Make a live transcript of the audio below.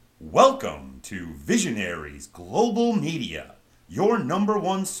Welcome to Visionaries Global Media, your number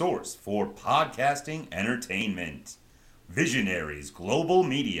one source for podcasting entertainment. Visionaries Global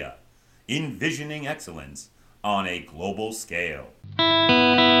Media, envisioning excellence on a global scale.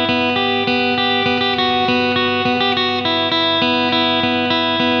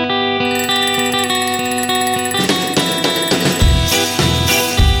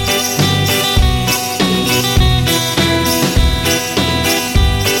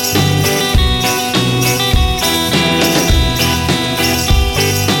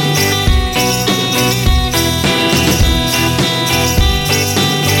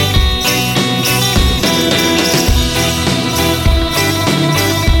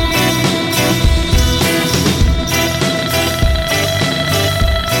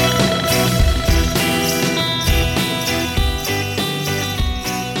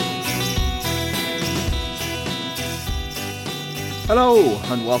 Hello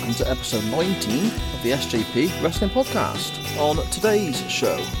and welcome to episode 19 of the SJP Wrestling Podcast. On today's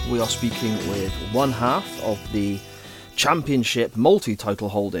show we are speaking with one half of the championship multi-title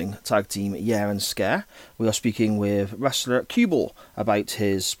holding tag team Yeah and Scare. We are speaking with wrestler Cueball about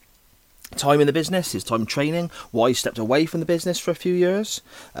his time in the business, his time training, why he stepped away from the business for a few years,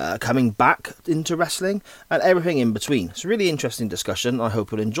 coming back into wrestling and everything in between. It's a really interesting discussion. I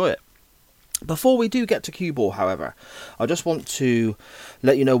hope you'll enjoy it. Before we do get to Cueball, however, I just want to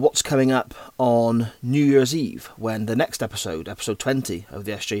let you know what's coming up on New Year's Eve, when the next episode, episode 20 of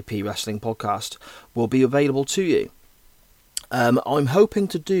the SJP Wrestling Podcast, will be available to you. I'm hoping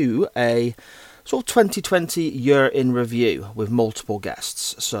to do a sort of 2020 year in review with multiple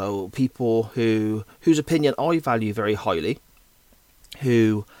guests, so people whose opinion I value very highly,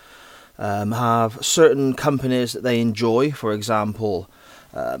 who have certain companies that they enjoy. For example,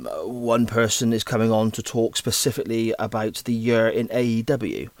 one person is coming on to talk specifically about the year in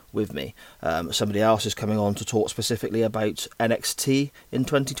AEW with me. Somebody else is coming on to talk specifically about NXT in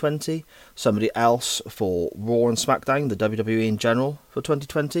 2020. Somebody else for Raw and SmackDown, the WWE in general, for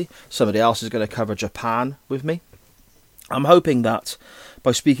 2020. Somebody else is going to cover Japan with me. I'm hoping that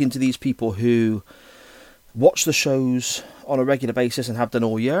by speaking to these people who watch the shows on a regular basis and have done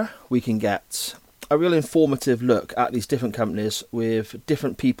all year, we can get a real informative look at these different companies with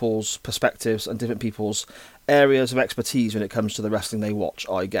different people's perspectives and different people's areas of expertise when it comes to the wrestling they watch,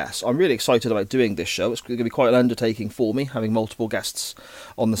 I guess. I'm really excited about doing this show. It's going to be quite an undertaking for me, having multiple guests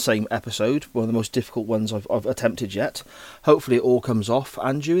on the same episode, one of the most difficult ones I've attempted yet. Hopefully it all comes off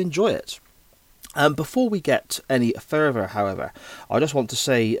and you enjoy it. Before we get any further, however, I just want to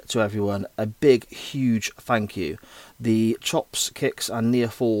say to everyone a big, huge thank you. The Chops, Kicks and Near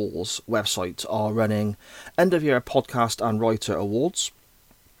Falls website are running end-of-year podcast and writer awards.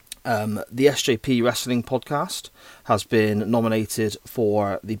 The SJP Wrestling Podcast has been nominated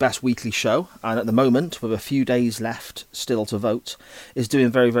for the best weekly show, and at the moment, with a few days left still to vote, is doing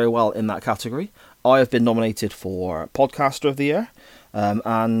very, very well in that category. I have been nominated for Podcaster of the Year.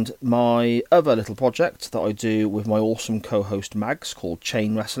 And my other little project that I do with my awesome co-host Mags, called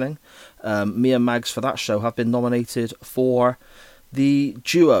Chain Wrestling, me and Mags for that show have been nominated for the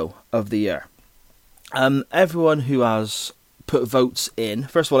Duo of the Year. Everyone who has put votes in,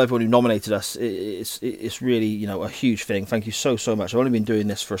 first of all, everyone who nominated us, it's really, a huge thing. Thank you so much. I've only been doing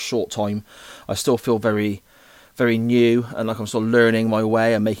this for a short time. I still feel very new and like I'm still learning my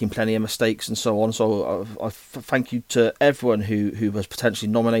way and making plenty of mistakes and so on. So I thank you to everyone who was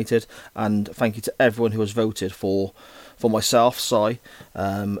potentially nominated, and thank you to everyone who has voted for myself, Si,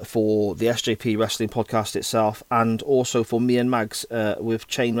 for the SJP Wrestling Podcast itself, and also for me and Mags with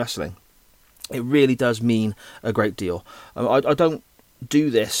Chain Wrestling. It really does mean a great deal. I don't do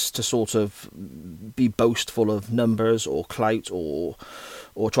this to sort of be boastful of numbers or clout or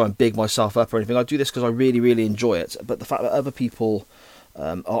try and big myself up or anything. I do this because I really enjoy it. But the fact that other people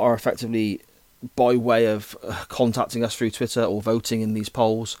are effectively, by way of contacting us through Twitter or voting in these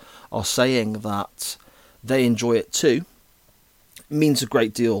polls, are saying that they enjoy it too, means a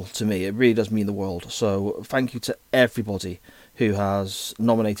great deal to me. It really does mean the world. So thank you to everybody who has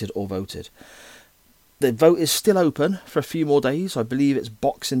nominated or voted. The vote is still open for a few more days. I believe it's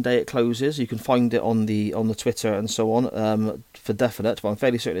Boxing Day it closes. You can find it on the Twitter and so on for definite, but I'm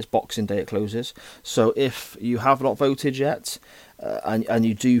fairly certain it's Boxing Day it closes. So if you have not voted yet and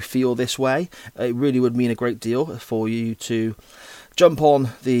you do feel this way, it really would mean a great deal for you to jump on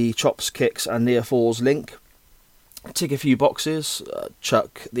the Chops, Kicks and Near Falls link, tick a few boxes,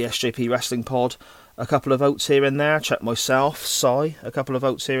 chuck the SJP Wrestling Pod a couple of votes here and there, check myself, Si, a couple of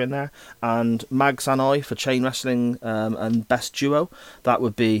votes here and there, and Mags and I for Chain Wrestling and Best Duo. That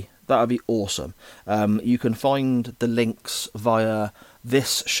would be awesome. You can find the links via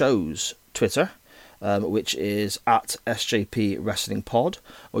this show's Twitter, which is at SJP Wrestling Pod,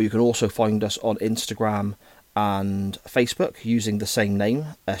 or you can also find us on Instagram and Facebook using the same name,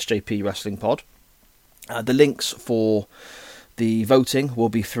 SJP Wrestling Pod. The links for the voting will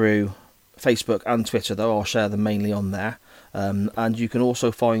be through Facebook and Twitter, though. I'll share them mainly on there. And you can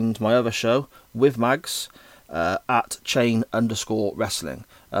also find my other show with Mags at chain_wrestling.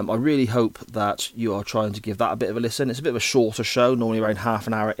 I really hope that you are trying to give that a bit of a listen. It's a bit of a shorter show, normally around half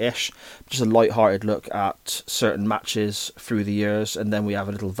an hour-ish. Just a light-hearted look at certain matches through the years, and then we have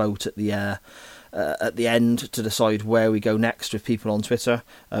a little vote at the end to decide where we go next with people on Twitter.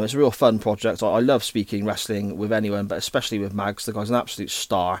 It's a real fun project. I love speaking wrestling with anyone, but especially with Mags. The guy's an absolute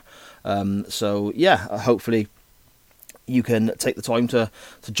star. So yeah, hopefully you can take the time to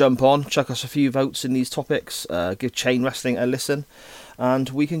jump on, chuck us a few votes in these topics, give chain wrestling a listen, and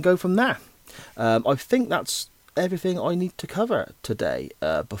we can go from there. I think that's everything I need to cover today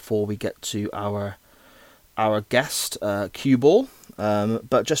before we get to our guest, Cueball.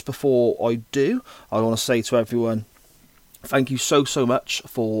 But just before I do, I want to say to everyone, thank you so much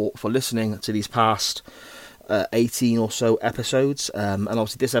for listening to these past 18 or so episodes. And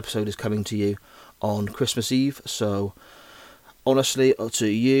obviously this episode is coming to you on Christmas Eve. So honestly, to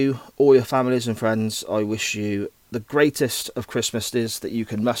you, all your families and friends, I wish you the greatest of Christmases that you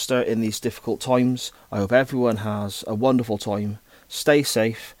can muster in these difficult times. I hope everyone has a wonderful time. Stay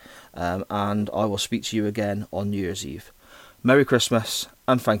safe. And I will speak to you again on New Year's Eve. Merry Christmas,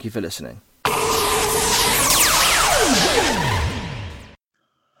 and thank you for listening.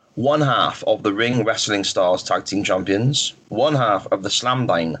 One half of the Ring Wrestling Stars Tag Team Champions, one half of the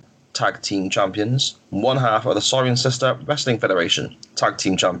Slamdine Tag Team Champions, one half of the Siren Sister Wrestling Federation Tag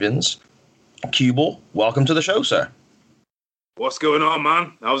Team Champions. Cueball, welcome to the show, sir. What's going on,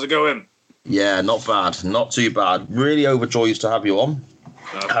 man? How's it going? Yeah, not bad, not too bad. Really overjoyed to have you on.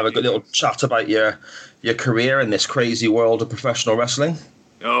 Have a good little chat about your career in this crazy world of professional wrestling.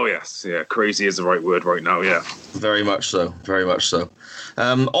 Oh, yes. Yeah, crazy is the right word right now, yeah. Very much so, very much so.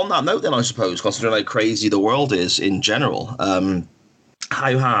 On that note then, I suppose, considering how crazy the world is in general,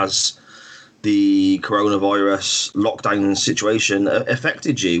 how has the coronavirus lockdown situation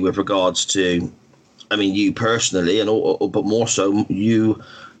affected you with regards to, I mean, you personally, but more so you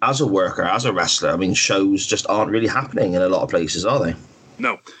as a worker, as a wrestler? I mean, shows just aren't really happening in a lot of places, are they?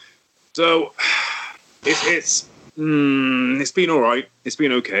 No. So it's been all right. It's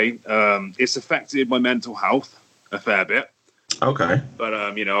been okay. It's affected my mental health a fair bit. Okay. But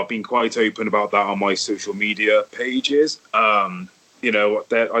I've been quite open about that on my social media pages. I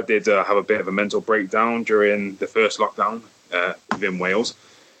did have a bit of a mental breakdown during the first lockdown within Wales,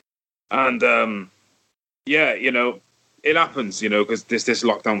 and it happens, because this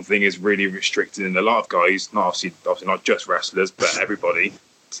lockdown thing is really restricting a lot of guys, obviously not just wrestlers, but everybody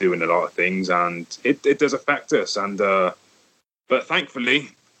doing a lot of things, and it does affect us. And but thankfully,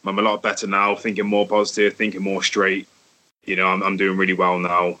 I'm a lot better now, thinking more positive, thinking more straight. I'm doing really well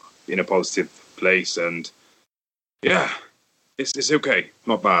now, in a positive place, and yeah, it's okay,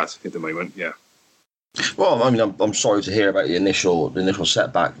 not bad at the moment. Yeah. Well, I mean, I'm sorry to hear about the initial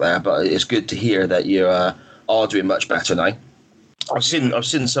setback there, but it's good to hear that you are doing much better now. I've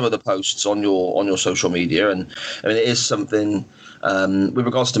seen some of the posts on your social media, and I mean, it is something with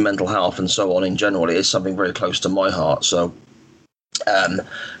regards to mental health and so on in general. It is something very close to my heart. So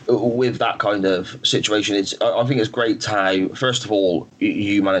with that kind of situation, I think it's great how, first of all,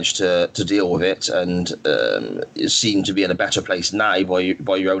 you managed to deal with it, and seem to be in a better place now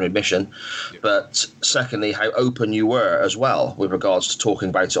by your own admission. Yeah. But secondly, how open you were as well with regards to talking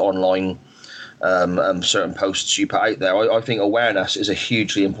about it online. Certain posts you put out there. I think awareness is a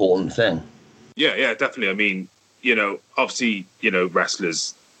hugely important thing. Yeah, definitely. I mean, obviously,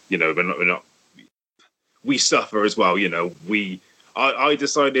 wrestlers, we suffer as well. I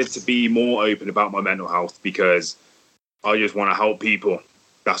decided to be more open about my mental health because I just want to help people.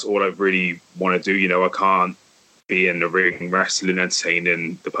 That's all I really want to do. I can't be in the ring wrestling,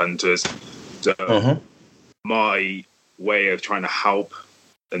 entertaining the punters. So my way of trying to help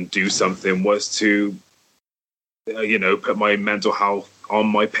and do something was to, put my mental health on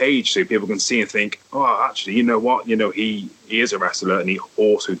my page so people can see and think, oh, actually, you know what? He is a wrestler and he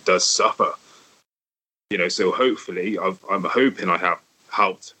also does suffer. So hopefully I'm hoping I have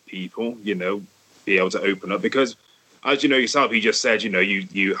helped people, be able to open up, because as you know yourself, you just said,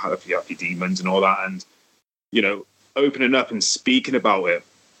 you have your demons and all that, and, opening up and speaking about it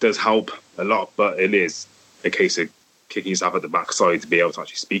does help a lot, but it is a case of kicking yourself at the backside to be able to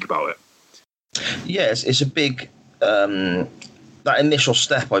actually speak about it. Yes, it's a big that initial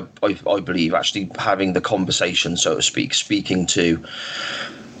step, I believe, actually having the conversation, so to speak, speaking to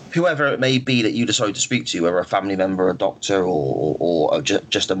whoever it may be that you decide to speak to, whether a family member, a doctor, or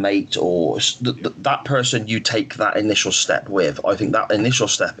just a mate, or that person you take that initial step with. I think that initial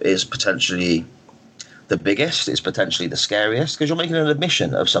step is potentially the biggest, it's potentially the scariest, because you're making an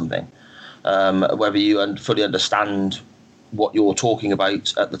admission of something. Whether you fully understand what you're talking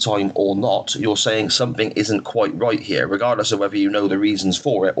about at the time or not, you're saying something isn't quite right here, regardless of whether you know the reasons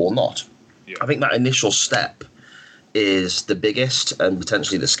for it or not. Yeah. I think that initial step is the biggest and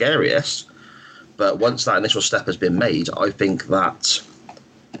potentially the scariest, but once that initial step has been made, I think that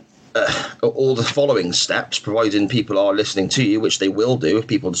all the following steps, providing people are listening to you, which they will do if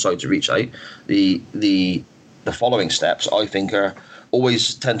people decide to reach out, the following steps, I think, are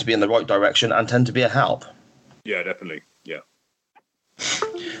always tend to be in the right direction and tend to be a help. Yeah, definitely. Yeah.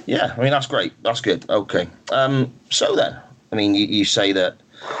 Yeah, I mean, that's great. That's good. Okay. So then, I mean, you say that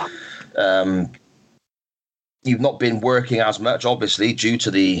you've not been working as much, obviously, due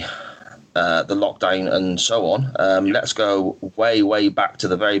to the lockdown and so on. Let's go way back to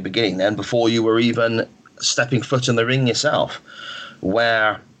the very beginning then, before you were even stepping foot in the ring yourself.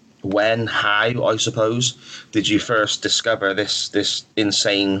 Where, when, how, I suppose, did you first discover this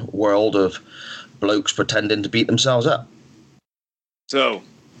insane world of blokes pretending to beat themselves up? So,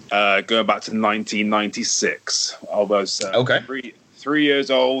 going back to 1996, I was 3 years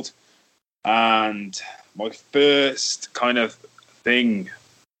old, and my first kind of thing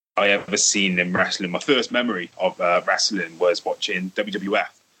I ever seen in wrestling, my first memory of wrestling was watching WWF.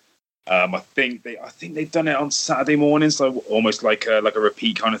 I think they've done it on Saturday mornings, so almost like a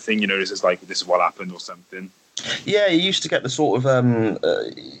repeat kind of thing. You know, this is what happened or something. Yeah, you used to get the sort of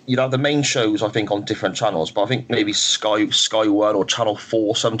the main shows, I think, on different channels, but I think maybe Sky One or Channel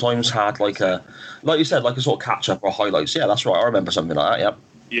 4 sometimes had like you said, like a sort of catch up or highlights. Yeah, that's right. I remember something like that. Yep.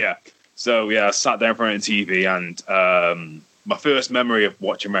 Yeah. So yeah, I sat there in front of the TV, and my first memory of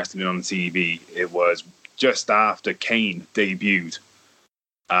watching wrestling on the TV, it was just after Kane debuted.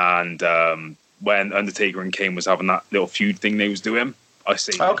 And when Undertaker and Kane was having that little feud thing they was doing, I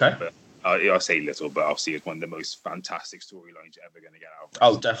say I say little, but obviously it's one of the most fantastic storylines you're ever going to get out of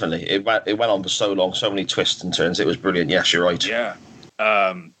wrestling. Oh, definitely. It went on for so long, so many twists and turns. It was brilliant. Yes, you're right. Yeah.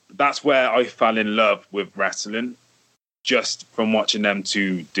 That's where I fell in love with wrestling, just from watching them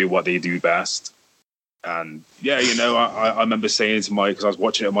to do what they do best. And yeah, you know, I remember saying to because I was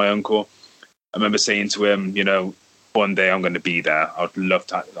watching it with my uncle, I remember saying to him, you know, one day I'm going to be there. I'd love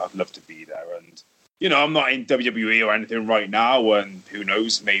to be there. And, you know, I'm not in WWE or anything right now, and who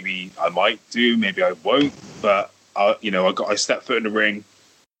knows, maybe I might do, maybe I won't. But, I stepped foot in the ring,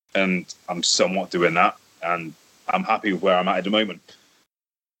 and I'm somewhat doing that, and I'm happy with where I'm at the moment.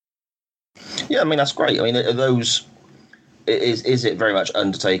 Yeah, I mean, that's great. I mean, is it very much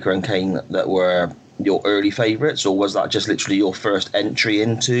Undertaker and Kane that were your early favourites, or was that just literally your first entry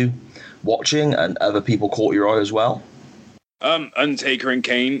into watching and other people caught your eye as well? Undertaker and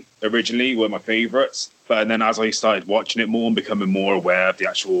Kane originally were my favourites, but then as I started watching it more and becoming more aware of the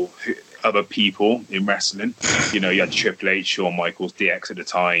actual other people in wrestling, you know, you had Triple H, Shawn Michaels, DX at the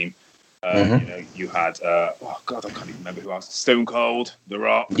time. You know, you had I can't even remember who else. Stone Cold, The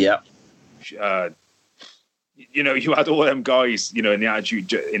Rock. Yeah. You know, you had all them guys, you know, in the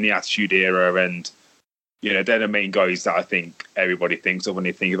Attitude Era, and you know, they're the main guys that I think everybody thinks of when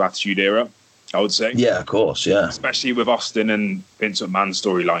they think of Attitude Era, I would say. Yeah, of course, yeah. Especially with Austin and Vince McMahon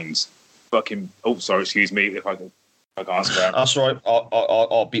storylines. Excuse me if I can't swear. That's right.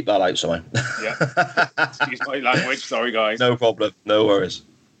 I'll beep that out, sorry. Yeah. Excuse my language. Sorry, guys. No problem. No worries.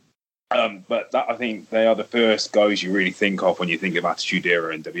 But I think they are the first guys you really think of when you think of Attitude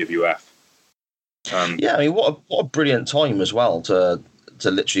Era and WWF. Yeah, I mean, what a brilliant time as well to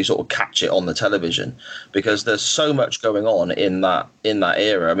literally sort of catch it on the television, because there's so much going on in that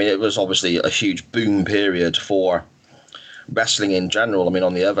era. I mean, it was obviously a huge boom period for wrestling in general. I mean,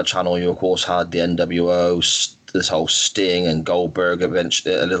 on the other channel, you of course had the NWO, this whole Sting and Goldberg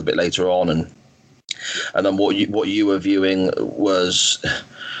eventually a little bit later on, and then what you were viewing was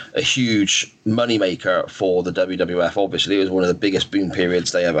a huge moneymaker for the WWF. Obviously, it was one of the biggest boom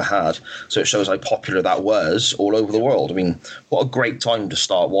periods they ever had. So it shows how popular that was all over the world. I mean, what a great time to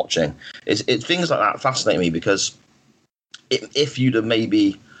start watching. Things like that fascinate me, because if you'd have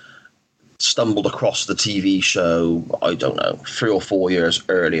maybe stumbled across the TV show, I don't know, 3 or 4 years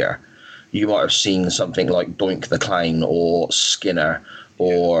earlier, you might have seen something like Doink the Clown or Skinner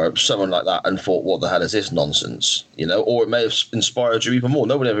or someone like that and thought, what the hell is this nonsense? You know, or it may have inspired you even more.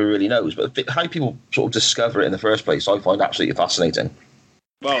 Nobody ever really knows. But how people sort of discover it in the first place, I find absolutely fascinating.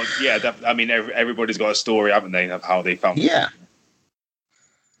 Well, yeah, I mean, everybody's got a story, haven't they, of how they found it. Yeah.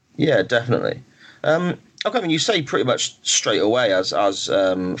 Yeah, definitely. Okay, I mean, you say pretty much straight away as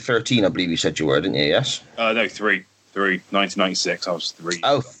 13, I believe you said you were, didn't you? Yes. No, three, 1996. I was three.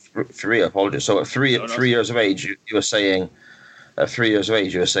 Oh, three. Apologies. So at three, No, no. 3 years of age, you were saying. At 3 years of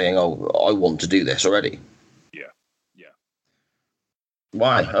age, you were saying, "Oh, I want to do this already." Yeah.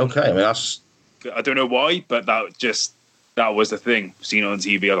 Why? Okay, I mean that's. I don't know why, but that was the thing. Seen it on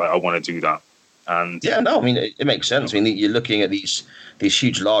TV, I was like, I want to do that. And Yeah, no, I mean it makes sense. I mean, you're looking at these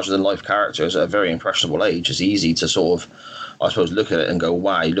huge, larger than life characters at a very impressionable age. It's easy to sort of, I suppose, look at it and go,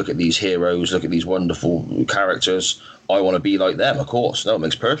 "Wow, look at these heroes, look at these wonderful characters. I want to be like them." Of course, no, it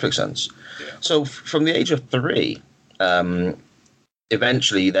makes perfect sense. Yeah. So from the age of 3,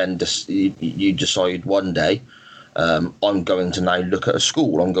 eventually, then you decide one day, I'm going to now look at a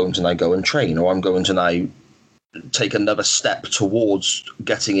school. I'm going to now go and train, or I'm going to now take another step towards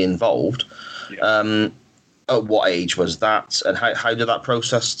getting involved. Yeah. At what age was that, and how did that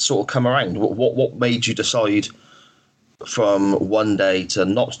process sort of come around? What made you decide from one day to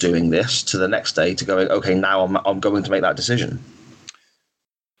not doing this to the next day to going, okay, now I'm going to make that decision?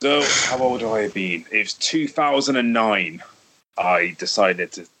 So how old have I been? It was 2009. I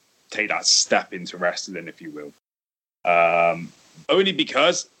decided to take that step into wrestling, if you will. Only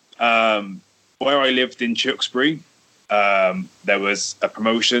because where I lived in Tewkesbury, there was a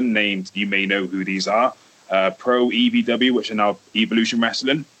promotion named, you may know who these are, Pro EBW, which are now Evolution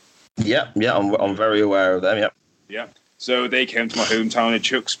Wrestling. Yeah, I'm very aware of them. Yeah. Yeah. So they came to my hometown in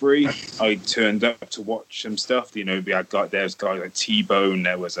Tewkesbury. I turned up to watch some stuff. You know, we had there's guys like T-Bone.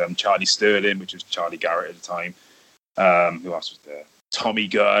 There was Charlie Sterling, which was Charlie Garrett at the time. Who else was there? Tommy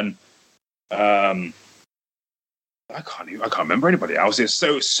Gunn. I can't remember anybody else. It's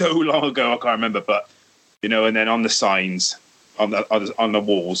so long ago. I can't remember. But you know, and then on the signs on the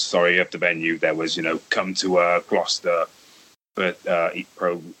walls, of the venue, there was, you know, come to Gloucester for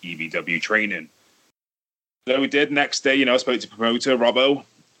Pro EBW training. So we did. Next day, you know, I spoke to promoter Robbo,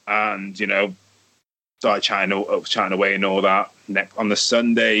 and you know, started chatting away and all that. On the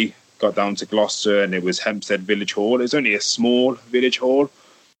Sunday, got down to Gloucester, and it was Hempstead Village Hall. It was only a small village hall.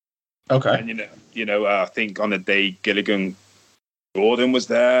 Okay. And I think on the day Gilligan Gordon was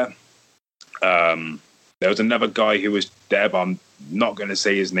there. There was another guy who was there, but I'm not going to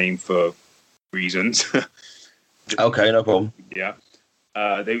say his name for reasons. Okay, no problem. Yeah.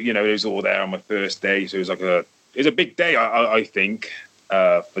 It was all there on my first day, so it was a big day, I think,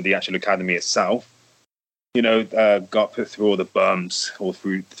 for the actual academy itself. You know, got put through all the bumps, all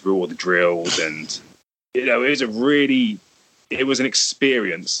through all the drills, and you know, it was an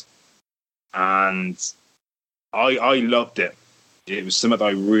experience, and I loved it. It was something that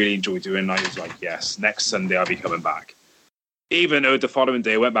I really enjoyed doing. And I was like, yes, next Sunday I'll be coming back. Even though the following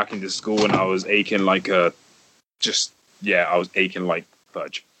day I went back into school and I was aching like I was aching like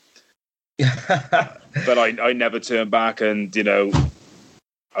fudge. But I never turned back, and you know,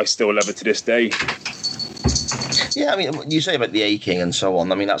 I still love it to this day. Yeah, I mean, you say about the aching and so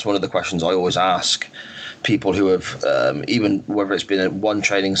on. I mean, that's one of the questions I always ask people who have, even whether it's been in one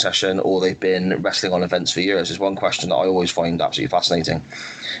training session or they've been wrestling on events for years, is one question that I always find absolutely fascinating,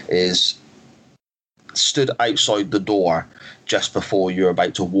 is stood outside the door just before you're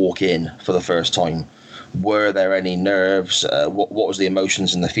about to walk in for the first time. Were there any nerves? What was the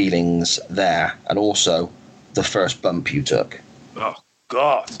emotions and the feelings there? And also the first bump you took? Oh,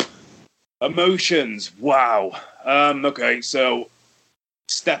 God. Emotions. Wow. Okay, so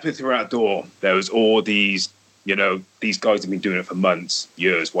stepping through that door, there was all these, you know, these guys have been doing it for months,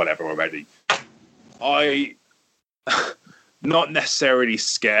 years, whatever already. I, not necessarily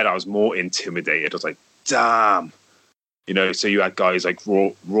scared, I was more intimidated. I was like, damn. You know, so you had guys like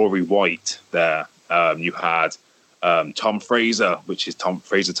Rory White there. You had Tom Fraser, which is Tom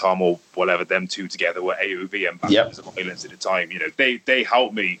or whatever, them two together were AOV ambassadors of violence at the time. You know, they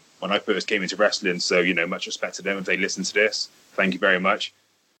helped me when I first came into wrestling. So, you know, much respect to them if they listen to this. Thank you very much.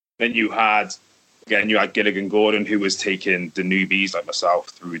 Then you had Gilligan Gordon, who was taking the newbies like myself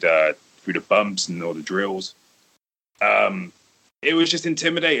through the bumps and all the drills. It was just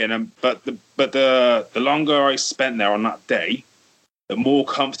intimidating. But the longer I spent there on that day, the more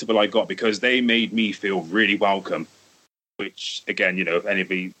comfortable I got, because they made me feel really welcome. Which, again, you know, if any of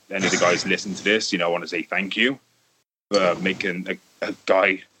the guys listen to this, you know, I want to say thank you for making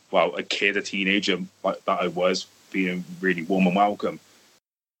a kid, a teenager like that I was, feeling really warm and welcome.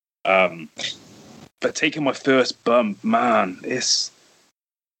 But taking my first bump, man, it's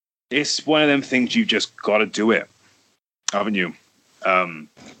one of them things you just got to do it, haven't you? You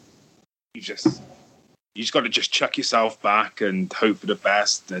just got to just chuck yourself back and hope for the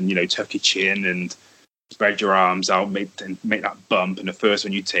best, and you know, tuck your chin and spread your arms out, make that bump, and the first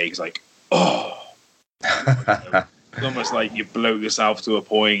one you take is like, oh. It's almost like you blow yourself to a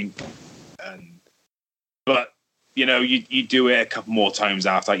point, but you do it a couple more times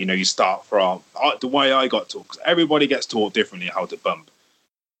after. You start from the way I got taught, because everybody gets taught differently how to bump.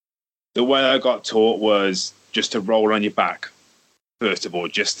 The way I got taught was just to roll on your back first of all,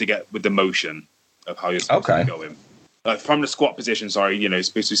 just to get with the motion of how you're supposed to be going. From the squat position,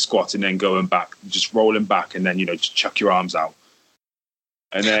 supposed to squat and then going back, just rolling back, and then just chuck your arms out.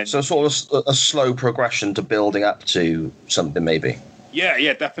 And then, so sort of a slow progression to building up to something, maybe.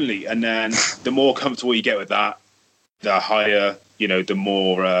 Yeah, definitely. And then the more comfortable you get with that, the higher, the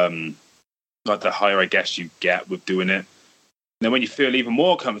more, the higher I guess you get with doing it. And then when you feel even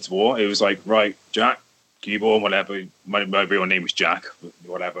more comfortable, it was like, right, Jack, Cueball, whatever. My real name was Jack,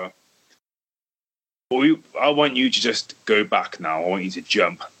 whatever. I want you to just go back now. I want you to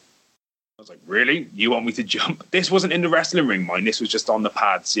jump. I was like, really? You want me to jump? This wasn't in the wrestling ring, mine. This was just on the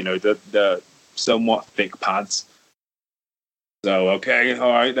pads, the somewhat thick pads. So, okay, all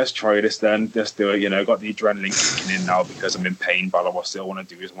right, let's try this then. Let's do it. I got the adrenaline kicking in now because I'm in pain, but what I still want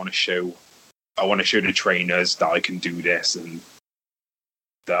to do is I want to show the trainers that I can do this and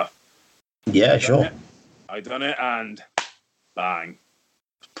stuff. Yeah, sure. I done it and bang.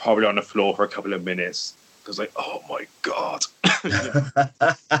 Probably on the floor for a couple of minutes. Because oh my God.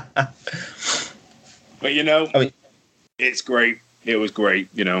 But it's great. It was great,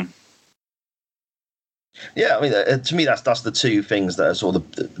 Yeah, I mean, to me, that's the two things that are sort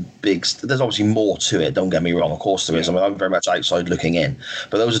of the big. There's obviously more to it. Don't get me wrong. Of course there is. I mean, I'm very much outside looking in,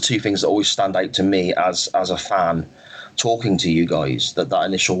 but those are two things that always stand out to me as a fan. Talking to you guys, that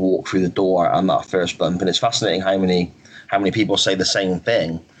initial walk through the door and that first bump, and it's fascinating how many people say the same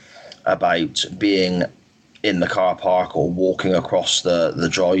thing about being in the car park or walking across the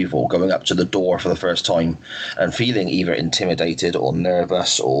drive or going up to the door for the first time and feeling either intimidated or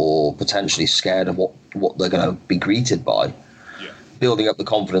nervous or potentially scared of what they're going to be greeted by. Yeah. Building up the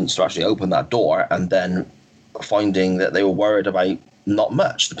confidence to actually open that door, and then finding that they were worried about not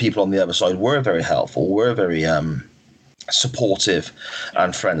much. The people on the other side were very helpful, were very supportive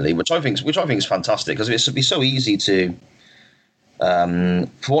and friendly, which I think is fantastic, because it'd be so easy to,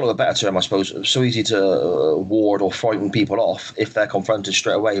 for want of a better term, I suppose, so easy to ward or frighten people off if they're confronted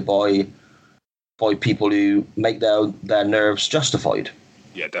straight away by people who make their nerves justified.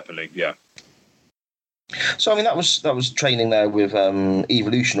 Yeah, definitely. Yeah. So I mean, that was training there with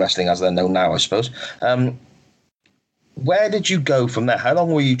Evolution Wrestling, as they're known now, I suppose. Where did you go from there? How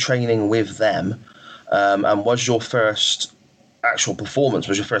long were you training with them? And was your first actual performance,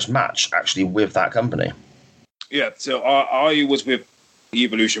 was your first match actually with that company? Yeah, so I was with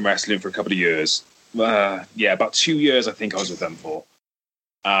Evolution Wrestling for a couple of years. About 2 years I think I was with them for.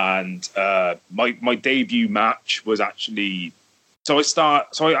 And my debut match was actually... So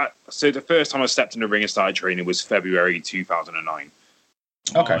the first time I stepped in the ring and started training was February 2009.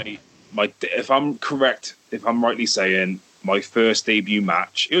 Okay. If I'm correct, if I'm rightly saying, my first debut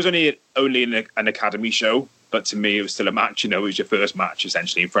match, it was only an academy show, but to me it was still a match. It was your first match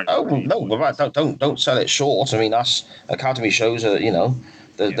essentially in front of people. No, right, don't sell it short. I mean, that's academy shows are,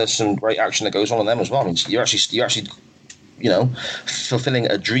 there's some great action that goes on in them as well. I mean, you're actually fulfilling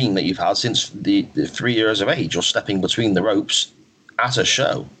a dream that you've had since the 3 years of age. You're stepping between the ropes at a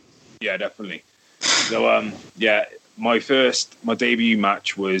show. Yeah, definitely. So my debut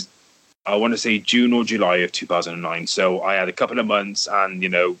match was, I want to say, June or July of 2009. So I had a couple of months, and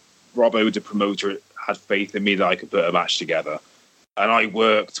Robbo, the promoter, had faith in me that I could put a match together. And I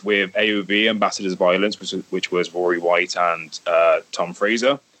worked with AOV, Ambassadors of Violence, which was Rory White and Tom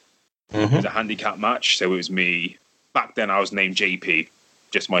Fraser. Mm-hmm. It was a handicap match, so it was me. Back then I was named JP,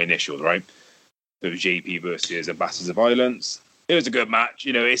 just my initials, right? So it was JP versus Ambassadors of Violence. It was a good match.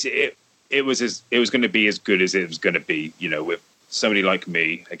 It was going to be as good as it was going to be, with somebody like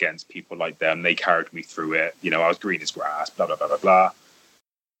me against people like them. They carried me through it. I was green as grass, blah, blah, blah, blah, blah.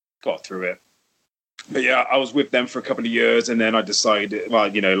 Got through it. But yeah, I was with them for a couple of years, and then I decided,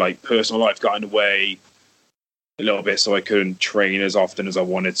 personal life got in the way a little bit, so I couldn't train as often as I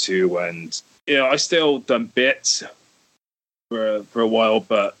wanted to. And, I still done bits for a while,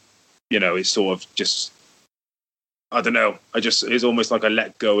 but, it's sort of just, I don't know. It's almost like I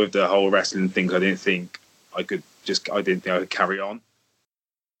let go of the whole wrestling thing. I didn't think I could carry on.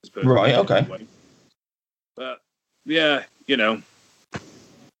 Right, okay. But, yeah,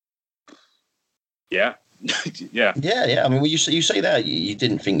 Yeah. Yeah. I mean, you say that you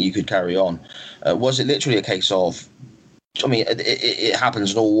didn't think you could carry on. Was it literally a case of I mean, it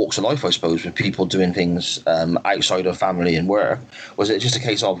happens in all walks of life, I suppose, with people doing things outside of family and work. Was it just a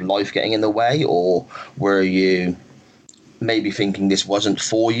case of life getting in the way, or were you maybe thinking this wasn't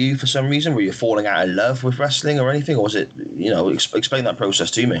for you for some reason? Were you falling out of love with wrestling or anything, or was it, explain that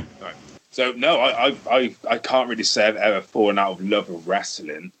process to me? Right. So no, I can't really say I've ever fallen out of love with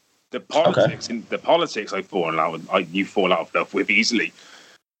wrestling. The politics I've fallen out with, you fall out of love with easily.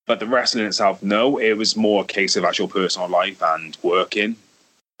 But the wrestling itself, no, it was more a case of actual personal life and working.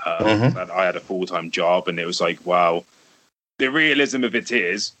 And I had a full-time job, and it was like, wow, the realism of it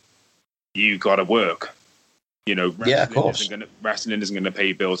is you got to work. Wrestling isn't going to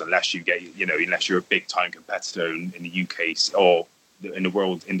pay bills unless you get, unless you're a big-time competitor in the UK or in the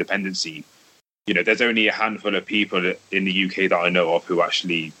world independent scene. There's only a handful of people in the UK that I know of who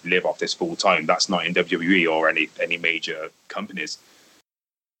actually live off this full-time. That's not in WWE or any major companies.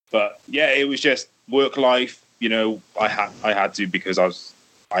 But yeah, it was just work life. I had to because I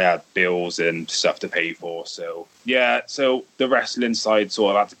had bills and stuff to pay for. So yeah, so the wrestling side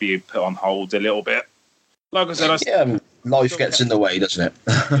sort of had to be put on hold a little bit. Like I said, life gets in the way, doesn't it?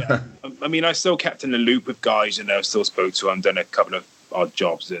 Yeah, I mean, I still kept in the loop with guys. Still spoke to them, done a couple of odd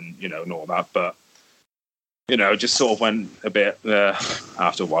jobs, and and all that. But just sort of went a bit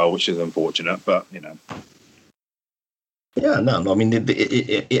after a while, which is unfortunate. But Yeah, no. I mean,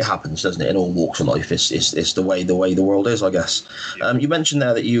 it happens, doesn't it? In all walks of life, it's the way the world is, I guess. Yeah. You mentioned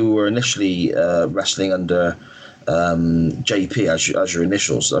there that you were initially wrestling under JP as your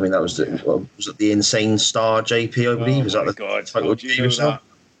initials. I mean, that was the Insane Star JP, I believe. Is that the title you gave yourself?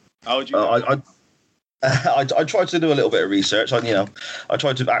 How would you know I tried to do a little bit of research. I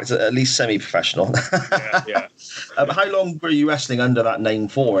tried to act at least semi-professional. Yeah. How long were you wrestling under that name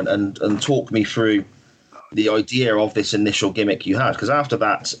for? And talk me through the idea of this initial gimmick you had, because after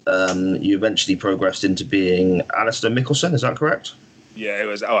that, you eventually progressed into being Alistair Mickelson. Is that correct? Yeah, it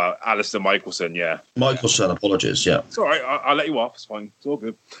was Alistair Michelson. Yeah, Michelson. Apologies. Yeah, it's all right. I'll let you off. It's fine. It's all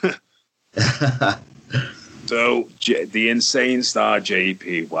good. So the Insane Star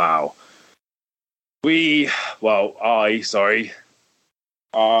JP. Wow. So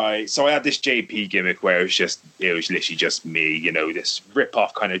I had this JP gimmick where it was literally just me, this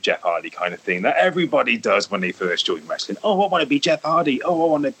rip-off kind of Jeff Hardy kind of thing that everybody does when they first join wrestling. Oh, I want to be Jeff Hardy. Oh, I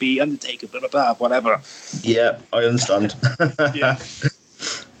want to be Undertaker, blah, blah, blah, whatever. Yeah, I understand. Yeah.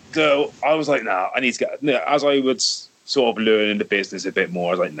 So I was like, nah, I need to get... As I would sort of learn in the business a bit more,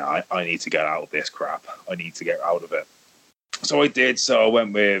 I was like, nah, I need to get out of this crap. I need to get out of it. So I did. So I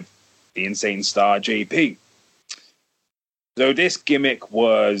went with the Insane Star JP. So this gimmick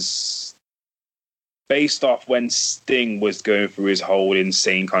was based off when Sting was going through his whole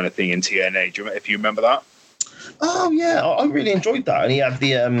insane kind of thing in TNA. If you remember that? Oh yeah, I really enjoyed that. And he had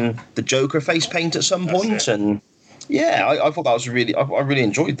the Joker face paint at some point, and yeah, I thought that was I really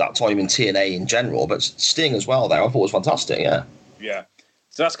enjoyed that time in TNA in general, but Sting as well. There, I thought it was fantastic. Yeah. Yeah.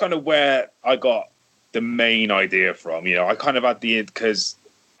 So that's kind of where I got the main idea from. I kind of had because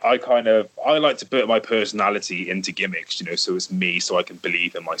I like to put my personality into gimmicks, so it's me, so I can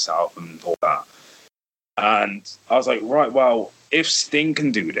believe in myself and all that. And I was like, right, well, if Sting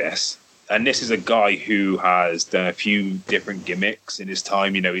can do this, and this is a guy who has done a few different gimmicks in his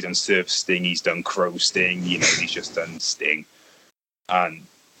time, he's done Surf Sting, he's done Crow Sting, he's just done Sting. And,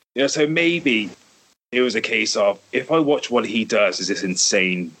 so maybe it was a case of, if I watch what he does as this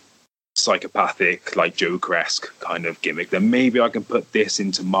insane psychopathic, like Joker-esque kind of gimmick, then maybe I can put this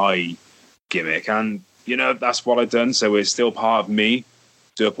into my gimmick. And that's what I've done. So it's still part of me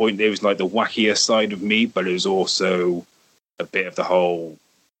to a point. It was like the wackier side of me, but it was also a bit of the whole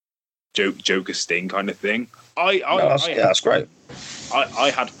Joker Sting kind of thing. That's great.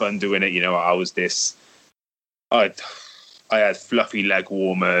 I had fun doing it. I was this I had fluffy leg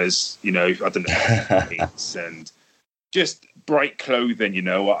warmers, I don't know, and just bright clothing,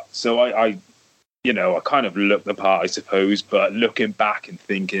 So I kind of looked the part, I suppose. But looking back and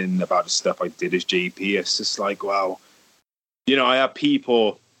thinking about the stuff I did as JP, it's just like, wow. I had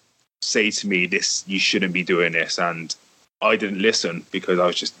people say to me, "This, you shouldn't be doing this," and I didn't listen because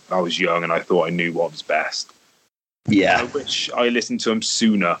I was young and I thought I knew what was best. Yeah, I wish I listened to them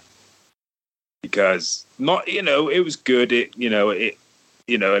sooner because it was good. A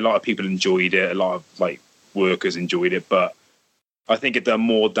lot of people enjoyed it. A lot of workers enjoyed it, but I think it done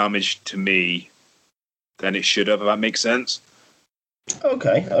more damage to me than it should have, if that makes sense.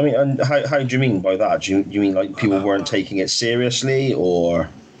 Okay. I mean, and how do you mean by that? Do you mean like people weren't taking it seriously, or?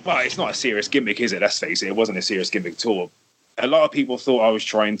 Well, it's not a serious gimmick, is it? Let's face it. It wasn't a serious gimmick at all. A lot of people thought I was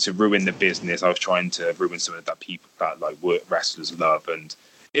trying to ruin the business. I was trying to ruin something that people that work wrestlers love, and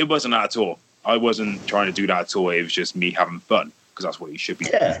it wasn't that at all. I wasn't trying to do that at all. It was just me having fun, because that's what you should be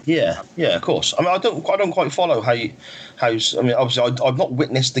doing. Yeah, of course. I mean, I don't quite follow how. I mean, obviously, I've not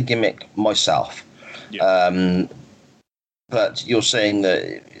witnessed the gimmick myself. Yeah. But you're saying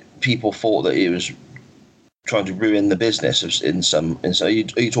that people thought that it was trying to ruin the business in some. Are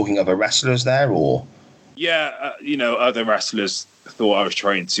you talking other wrestlers there, or? Yeah, other wrestlers thought I was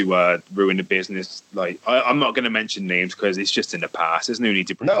trying to ruin the business. Like, I'm not going to mention names because it's just in the past. There's no need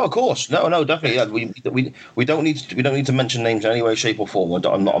to. No, of course, no, definitely. Yeah, we don't need to mention names in any way, shape, or form.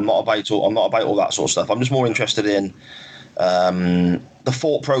 I'm not about all that sort of stuff. I'm just more interested in the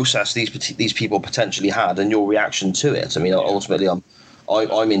thought process these people potentially had and your reaction to it. I mean, ultimately,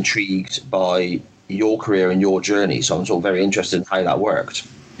 I'm intrigued by your career and your journey, so I'm sort of very interested in how that worked.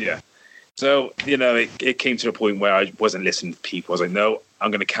 Yeah. So, it came to the point where I wasn't listening to people. I was like, no,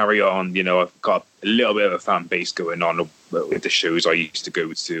 I'm going to carry on. I've got a little bit of a fan base going on with the shows I used to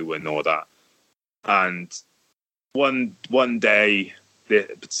go to and all that. And one day, the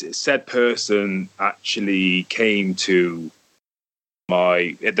said person actually came to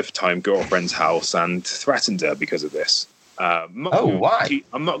my, at the time, girlfriend's house and threatened her because of this. Why?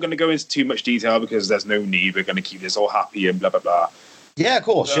 I'm not going to go into too much detail because there's no need. We're going to keep this all happy and blah, blah, blah. Yeah, of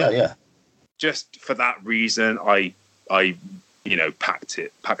course. So, yeah. Just for that reason, I packed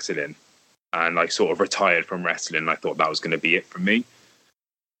it in, and I sort of retired from wrestling. I thought that was going to be it for me.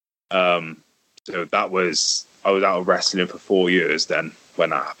 So I was out of wrestling for 4 years then when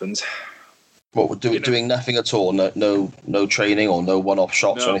that happened. What, doing nothing at all? No training or no one-off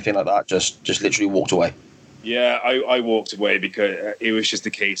shots or anything like that? Just literally walked away? Yeah, I walked away because it was just a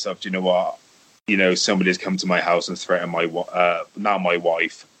case of, you know what? Somebody's come to my house and threatened my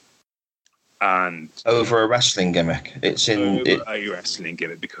wife. And over a wrestling gimmick. It's in a wrestling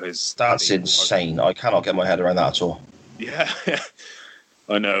gimmick because that's insane. I cannot get my head around that at all. Yeah,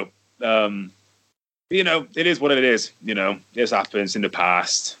 I know. It is what it is. This happens in the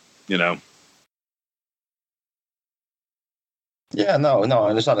past. Yeah, no, I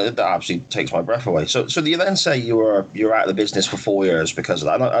understand. That absolutely takes my breath away. So you then say you're out of the business for 4 years because of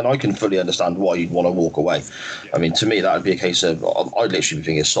that, and I can fully understand why you'd want to walk away. Yeah. I mean, to me, that would be a case of I'd literally be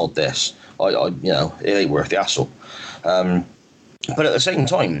thinking, sod this. It ain't worth the hassle. But at the same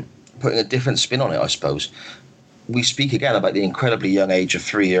time, putting a different spin on it, I suppose, we speak again about the incredibly young age of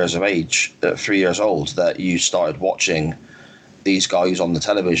 3 years old, that you started watching these guys on the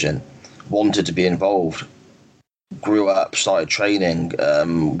television, wanted to be involved, grew up, started training,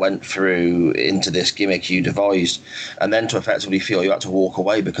 went through into this gimmick you devised, and then to effectively feel you had to walk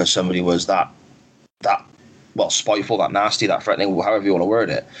away because somebody was that spiteful, that nasty, that threatening, however you want to word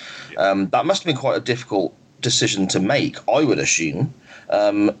it. That must have been quite a difficult decision to make, I would assume.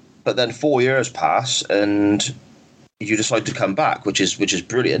 But then 4 years pass and you decide to come back, which is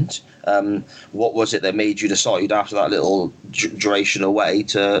brilliant. What was it that made you decide after that little duration away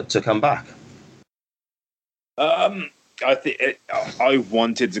to come back? I think I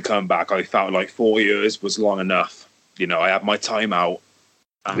wanted to come back. I felt like 4 years was long enough. I had my time out.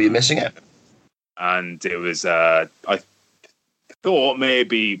 Were you missing it? And it was, I thought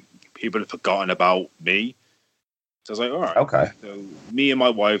maybe people had forgotten about me. So I was like, all right. Okay. So me and my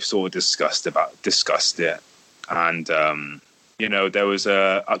wife sort of discussed it. And, there was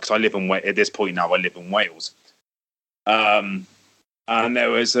because I live at this point now, I live in Wales. And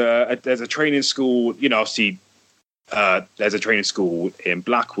there's a training school, obviously, there's a training school in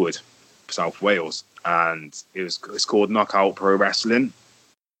Blackwood, South Wales, and it's called Knockout Pro Wrestling.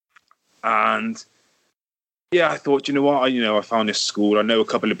 And yeah, I thought, you know what, I found this school. I know a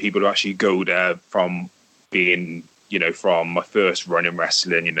couple of people who actually go there from being, from my first run in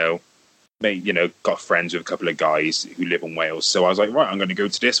wrestling. Got friends with a couple of guys who live in Wales. So I was like, right, I'm going to go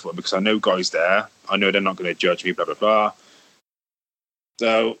to this one because I know guys there. I know they're not going to judge me, blah blah blah.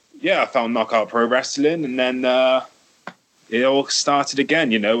 So yeah, I found Knockout Pro Wrestling, and then it all started again.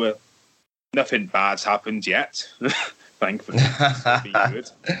 Nothing bad's happened yet, thankfully. It's been good.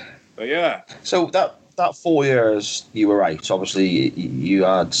 But yeah. So that 4 years you were out, obviously you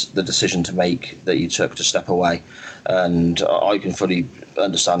had the decision to make that you took to step away, and I can fully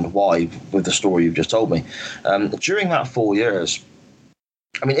understand why with the story you've just told me. During that 4 years,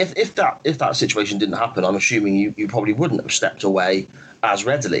 I mean, if that situation didn't happen, I'm assuming you probably wouldn't have stepped away as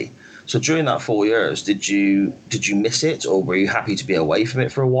readily. So during that 4 years, did you miss it, or were you happy to be away from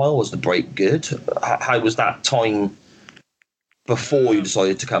it for a while? Was the break good? How was that time before you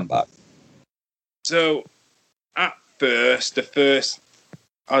decided to come back? So at first, the first,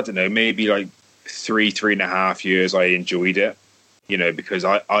 I don't know, maybe like 3.5 years, I enjoyed it, because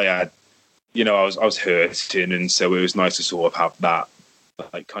I had, I was hurting, and so it was nice to sort of have that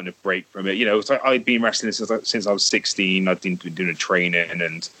like kind of break from it. You know, it's like I'd been wrestling since I was 16. I'd been doing training,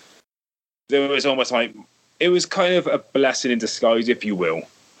 and there was almost like it was kind of a blessing in disguise, if you will,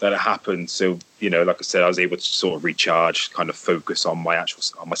 that it happened. So, you know, like I said, I was able to sort of recharge, kind of focus on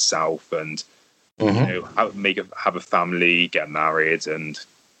myself, and you know, have a family, get married, and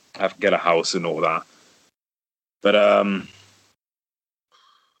get a house and all that. But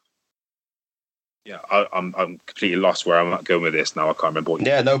yeah, I'm completely lost where I'm going with this now. I can't remember.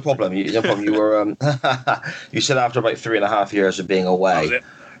 Yeah, no problem. No problem. You were you said after about 3.5 years of being away. That was it.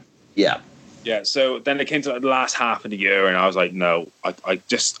 Yeah. Yeah. So then it came to the last half of the year, and I was like, no, I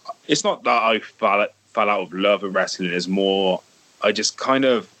just. It's not that I fell out of love with wrestling. It's more I just kind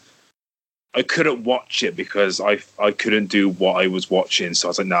of. I couldn't watch it because I couldn't do what I was watching. So I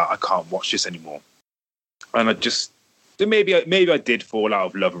was like, nah, I can't watch this anymore. And I just. Maybe I did fall out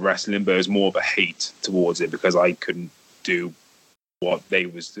of love of wrestling, but it was more of a hate towards it because I couldn't do what I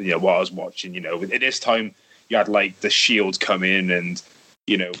was watching. You know, at this time you had like the Shield come in, and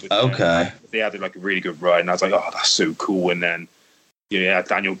you know, they had like a really good run. And I was like, oh, that's so cool. And then you had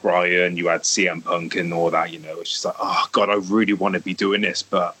Daniel Bryan, you had CM Punk, and all that. You know, it's just like, oh god, I really want to be doing this,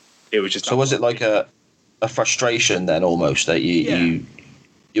 but it was just. So was it like a frustration then, almost that you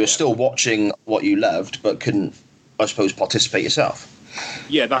were still watching what you loved, but couldn't, I suppose, participate yourself?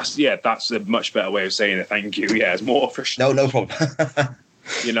 Yeah, that's a much better way of saying it. Thank you. Yeah, it's more frustrating. No problem.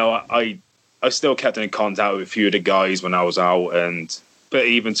 You know, I still kept in contact with a few of the guys when I was out, but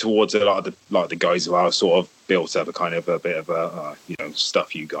even towards a lot of the guys who I was sort of built up a bit of a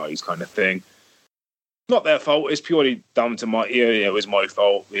stuff you guys kind of thing. Not their fault. It's purely down to it was my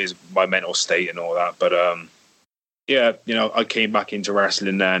fault. It was my mental state and all that. But yeah, you know, I came back into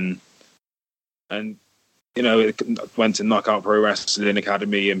wrestling then, and. You know, went to Knockout Pro Wrestling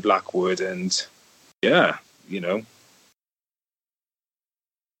Academy in Blackwood, and yeah, you know.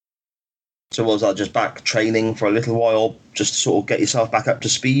 So was that just back training for a little while, just to sort of get yourself back up to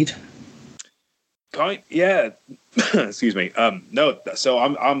speed? Yeah. Excuse me. No. So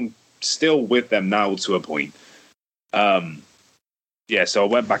I'm still with them now to a point. Yeah. So I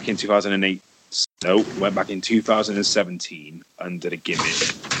went back in 2008. No, went back in 2017 under the gimmick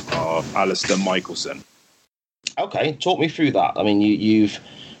of Alistair Michelson. Okay, talk me through that. I mean, you've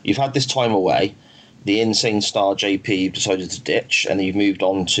had this time away. The Insane Star JP you've decided to ditch, and you've moved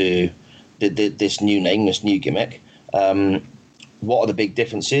on to this new name, this new gimmick. What are the big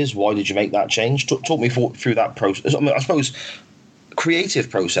differences? Why did you make that change? Talk me through that process. I mean, I suppose creative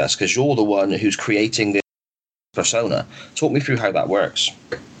process, because you're the one who's creating this persona. Talk me through how that works.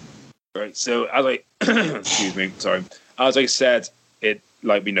 Right. So as excuse me, sorry. As I said,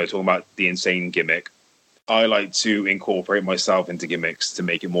 talking about the Insane gimmick. I like to incorporate myself into gimmicks to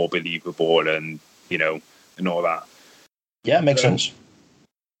make it more believable and, you know, and all that. Yeah, makes sense.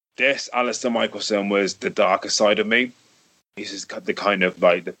 This Alistair Michelson was the darker side of me. This is the kind of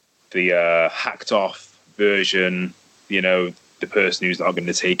like the hacked off version, you know, the person who's not going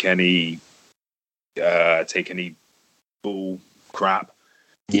to take any bull crap.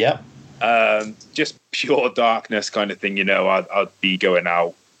 Yeah. Just pure darkness kind of thing, you know. I'd be going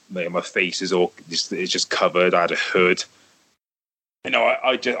out. My face is it's just covered. I had a hood. You know,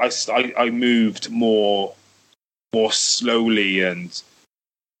 I moved more slowly, and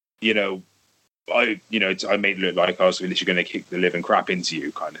you know, I made it look like I was literally going to kick the living crap into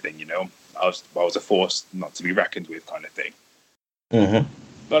you, kind of thing. You know, I was a force not to be reckoned with, kind of thing. Mm-hmm.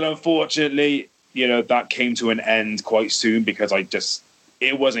 But unfortunately, you know, that came to an end quite soon because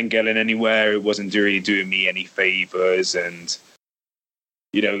it wasn't getting anywhere. It wasn't really doing me any favors, and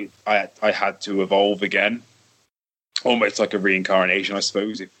you know, I had to evolve again, almost like a reincarnation, I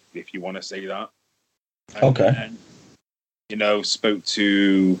suppose, if you want to say that. Okay. And, you know, spoke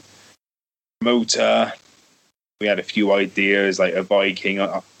to promoter. We had a few ideas, like a Viking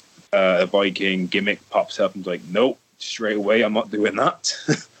gimmick pops up, and like, nope, straight away, I'm not doing that.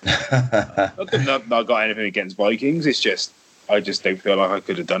 I've not got anything against Vikings. It's just I just don't feel like I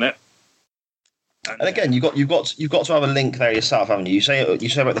could have done it. And again, you've got to have a link there yourself, haven't you? You say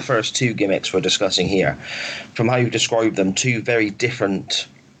about the first two gimmicks we're discussing here, from how you've described them, two very different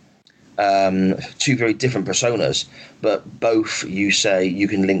personas, but both you say you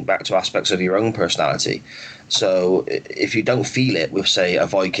can link back to aspects of your own personality. So if you don't feel it with, say, a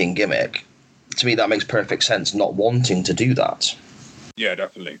Viking gimmick, to me that makes perfect sense. Not wanting to do that. Yeah,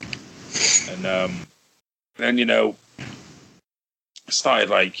 definitely. And then you know,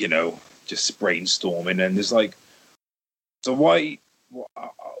 started like you know. Just brainstorming, and it's like, so why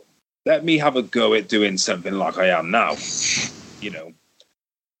let me have a go at doing something like I am now, you know,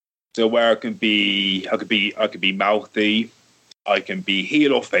 so where I could be mouthy, I can be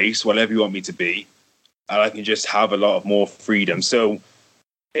heel or face, whatever you want me to be, and I can just have a lot of more freedom. So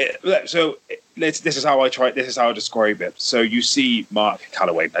this is how I try. This is how I describe it. So you see Mark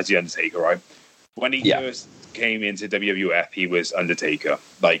Calloway as the Undertaker, right? When he first came into WWF, he was Undertaker,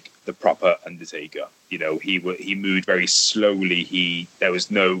 like the proper Undertaker. You know, he moved very slowly. There was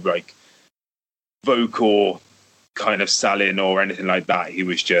no like vocal kind of selling or anything like that. He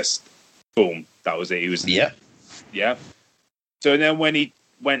was just boom. That was it. He was yeah. So then when he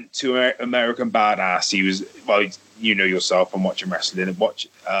went to American Badass, he was, well, you know yourself from watching wrestling and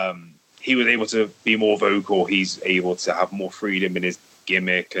he was able to be more vocal. He's able to have more freedom in his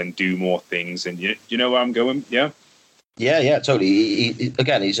gimmick and do more things. And you know where I'm going? Yeah, totally. He's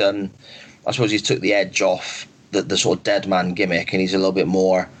I suppose he's took the edge off the sort of dead man gimmick, and he's a little bit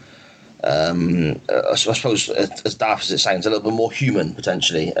more. I suppose, as daft as it sounds, a little bit more human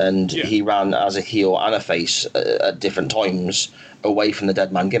potentially, and he ran as a heel and a face at different times away from the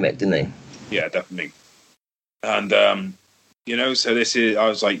dead man gimmick, didn't he? Yeah, definitely. And so I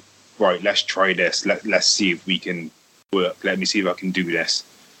was like, right, let's try this. Let's see if we can work. Let me see if I can do this.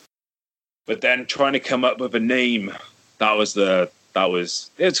 But then trying to come up with a name, it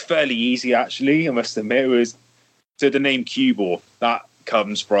was fairly easy actually. I must admit, so the name Cueball, that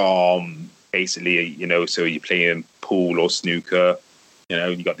comes from basically, so you're playing pool or snooker,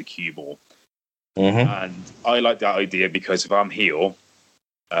 you got the cue ball. Mm-hmm. And I like that idea because if I'm heel,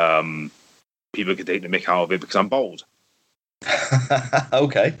 people can take the mick out of it because I'm bold.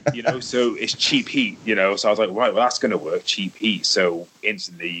 Okay. So it's cheap heat, so I was like, right, well, that's going to work, cheap heat. So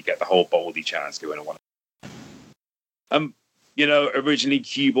instantly you get the whole boldy chance going on. Originally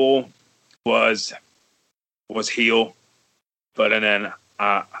Cueball was heel. But then,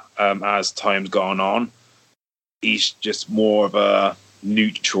 as time's gone on, he's just more of a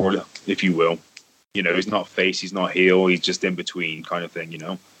neutral, if you will. He's not face, he's not heel, he's just in between kind of thing,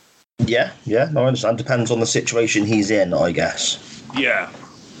 Yeah, no, I understand. Depends on the situation he's in, I guess. Yeah,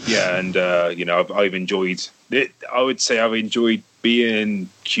 and, I've enjoyed it. I would say I've enjoyed being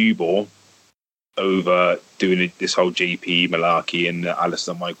Cueball over doing this whole JP malarkey and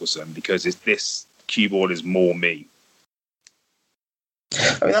Alistair Michelson because this Cueball is more me.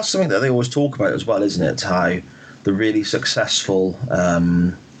 I mean, that's something that they always talk about as well, isn't it? How the really successful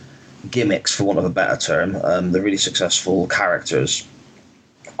gimmicks, for want of a better term, the really successful characters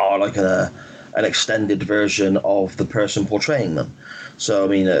are like an extended version of the person portraying them. So, I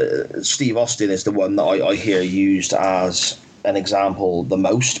mean, Steve Austin is the one that I hear used as an example the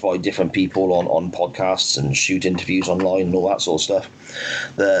most by different people on podcasts and shoot interviews online and all that sort of stuff.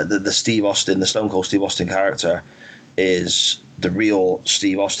 The Steve Austin, the Stone Cold Steve Austin character is the real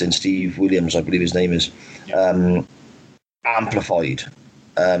Steve Austin, Steve Williams, I believe his name is, amplified.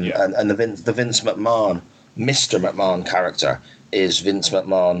 And the Vince McMahon, Mr. McMahon character is Vince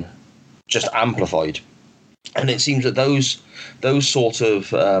McMahon just amplified. And it seems that those sort of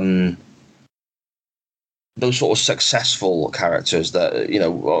successful characters that,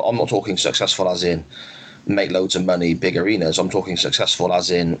 I'm not talking successful as in make loads of money, big arenas. I'm talking successful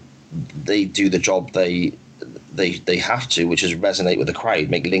as in they do the job they have to, which is resonate with the crowd,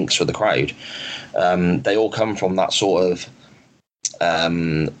 make links with the crowd. They all come from that sort of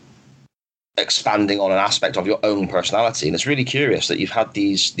expanding on an aspect of your own personality. And it's really curious that you've had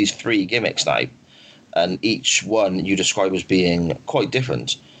these three gimmicks now, and each one you describe as being quite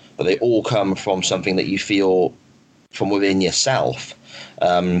different, but they all come from something that you feel from within yourself.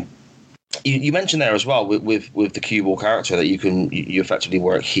 You mentioned there as well with the Cueball character that you effectively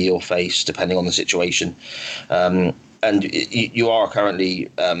work heel face depending on the situation, and you are currently.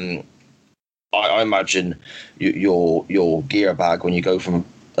 I imagine your gear bag when you go from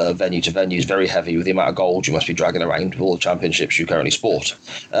venue to venue is very heavy with the amount of gold you must be dragging around with all the championships you currently sport.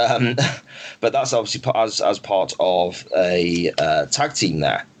 But that's obviously as part of a tag team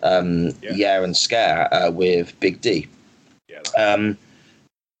there, Yeah and Scare with Big D. Yeah.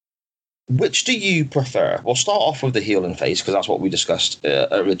 Which do you prefer? We'll start off with the heel and face because that's what we discussed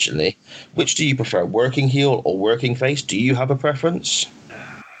originally. Which do you prefer, working heel or working face? Do you have a preference?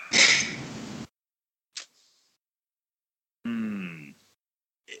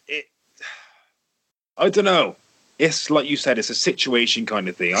 I don't know. It's like you said, it's a situation kind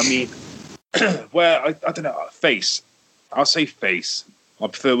of thing. I mean, where I don't know, face. I'll say face. I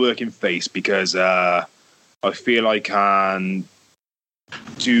prefer working face because I feel I can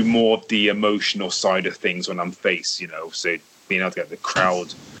do more of the emotional side of things when I'm face, so being able to get the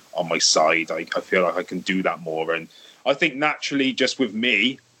crowd on my side, I feel like I can do that more. And I think naturally, just with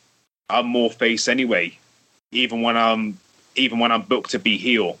me, I'm more face anyway. Even when I'm booked to be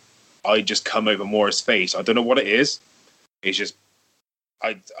heel, I just come over more as face. I don't know what it is. It's just,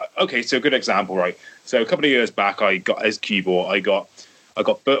 okay. So a good example, right? So a couple of years back, I got as Cueball, I got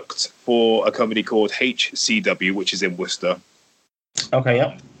booked for a company called HCW, which is in Worcester. Okay,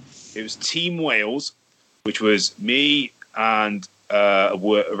 yeah. It was Team Wales, which was me and a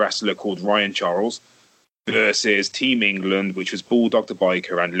wrestler called Ryan Charles, versus Team England, which was Bulldog the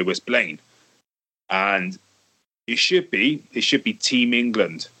Biker and Lewis Blaine. And it should be Team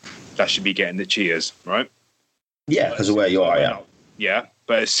England that should be getting the cheers, right? Yeah, because of where you are, yeah. Yeah,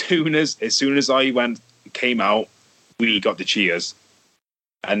 but as soon as I came out, we got the cheers,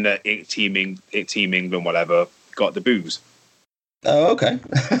 and the Team England, whatever, got the boos. Oh, okay.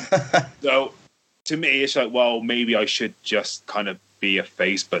 So to me, it's like, well, maybe I should just kind of be a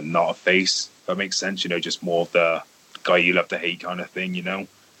face, but not a face. If that makes sense, just more of the guy you love to hate kind of thing,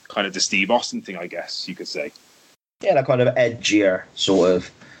 kind of the Steve Austin thing, I guess you could say. Yeah, that kind of edgier sort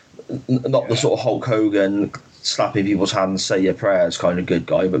of, not the sort of Hulk Hogan slapping people's hands, say your prayers kind of good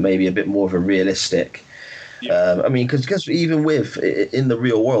guy, but maybe a bit more of a realistic. Yeah. I mean, because even in the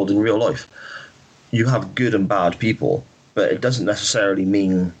real world, in real life, you have good and bad people, but it doesn't necessarily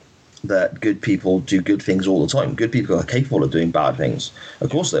mean that good people do good things all the time. Good people are capable of doing bad things. Of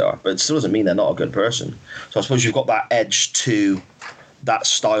course they are, but it still doesn't mean they're not a good person. So I suppose you've got that edge to that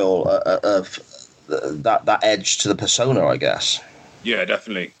style of that edge to the persona, I guess. Yeah,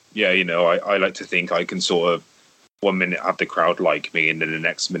 definitely. Yeah, I like to think I can sort of 1 minute have the crowd like me, and then the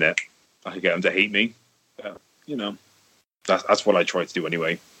next minute I can get them to hate me. That's what I try to do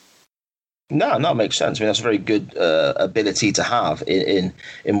anyway. No, that makes sense. I mean, that's a very good ability to have in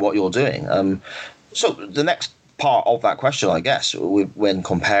what you're doing. So the next part of that question, I guess, when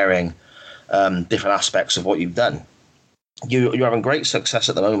comparing different aspects of what you've done, you're having great success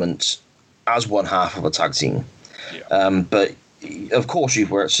at the moment as one half of a tag team. Yeah. But of course,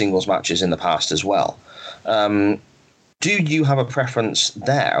 you've worked singles matches in the past as well. Do you have a preference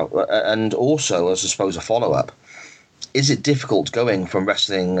there? And also, as I suppose, a follow-up, is it difficult going from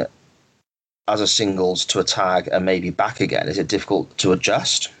wrestling as a singles to a tag and maybe back again? Is it difficult to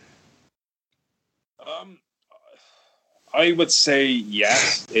adjust? I would say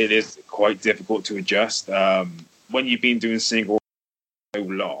yes, it is quite difficult to adjust. When you've been doing singles so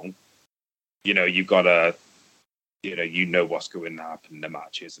long, you've got to, what's going to happen in the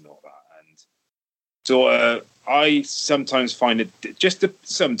matches and all that. And so I sometimes find it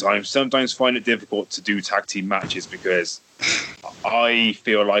sometimes find it difficult to do tag team matches because I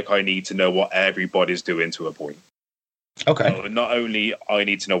feel like I need to know what everybody's doing to a point. Okay. So not only I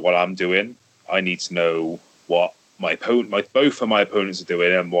need to know what I'm doing, I need to know what both of my opponents are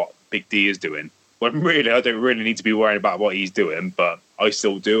doing and what Big D is doing. When really, I don't really need to be worrying about what he's doing, but I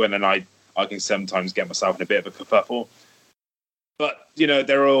still do, and then I can sometimes get myself in a bit of a kerfuffle. But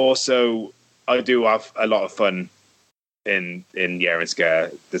there are also, I do have a lot of fun in Yeah and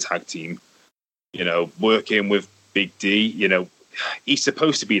Scare, the tag team. Working with Big D. He's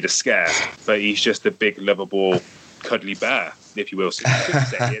supposed to be the Scare, but he's just a big, lovable, cuddly bear, if you will. So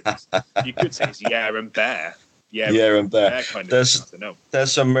you could say it's Yeah and Bear. Yeah and Bear. Kind of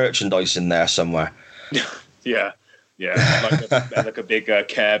there's some merchandise in there somewhere. Yeah, like a big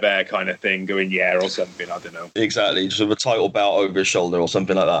Care Bear kind of thing going or something. I don't know. Exactly, just with a title belt over his shoulder or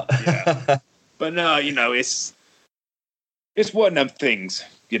something like that. Yeah, but no, it's one of them things.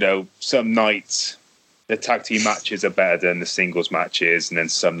 Some nights the tag team matches are better than the singles matches, and then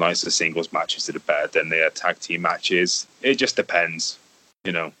some nights the singles matches are better than the tag team matches. It just depends,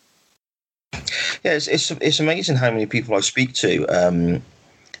 Yeah, it's amazing how many people I speak to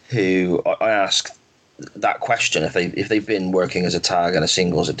who I ask that question if they've been working as a tag and a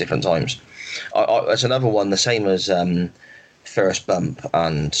singles at different times. It's another one, the same as first bump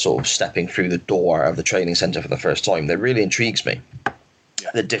and sort of stepping through the door of the training center for the first time. That really intrigues me. Yeah.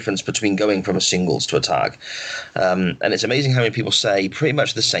 The difference between going from a singles to a tag, and it's amazing how many people say pretty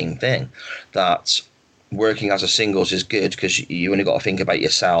much the same thing, that working as a singles is good because you only got to think about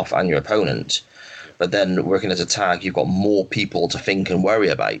yourself and your opponent, but then working as a tag, you've got more people to think and worry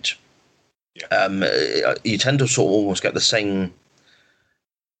about. Yeah. You tend to sort of almost get the same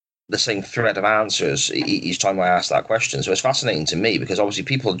thread of answers each time I ask that question. So it's fascinating to me because obviously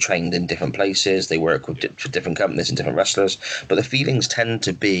people are trained in different places, they work with for different companies and different wrestlers, but the feelings tend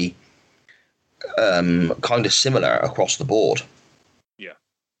to be kind of similar across the board.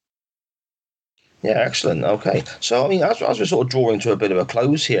 Yeah, excellent. Okay, so I mean, as we're sort of drawing to a bit of a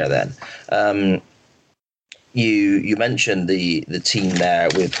close here, then you mentioned the team there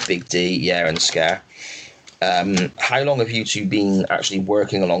with Big D, and Scare. How long have you two been actually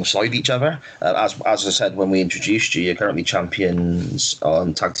working alongside each other? As I said when we introduced you, you're currently tag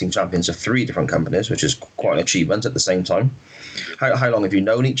team champions of 3 different companies, which is quite an achievement at the same time. How long have you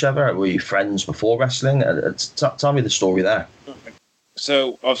known each other? Were you friends before wrestling? Tell me the story there.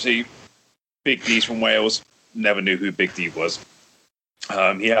 So obviously, Big D's from Wales. Never knew who Big D was.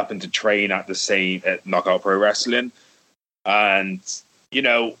 He happened to train at Knockout Pro Wrestling, and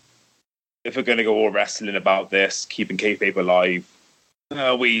if we're going to go all wrestling about this, keeping kayfabe alive,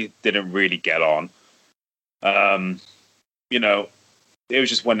 we didn't really get on. It was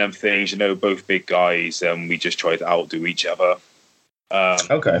just one of them things, both big guys, and we just tried to outdo each other.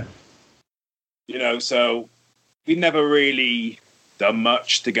 Okay. So we never really done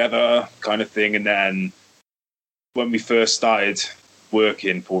much together kind of thing. And then when we first started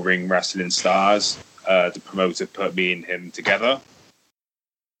working for Ring Wrestling Stars, the promoter put me and him together.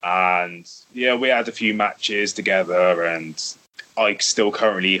 And we had a few matches together, and I still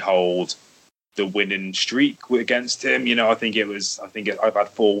currently hold the winning streak against him. I think I've had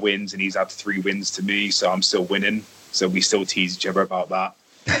 4 wins and he's had 3 wins to me, so I'm still winning. So we still tease each other about that.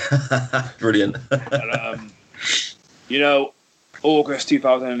 Brilliant. And, August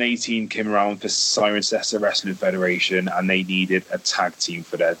 2018 came around for Cirencester Wrestling Federation, and they needed a tag team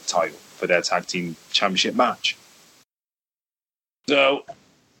for their title, for their tag team championship match. So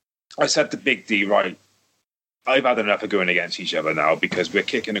I said to Big D, right, I've had enough of going against each other now because we're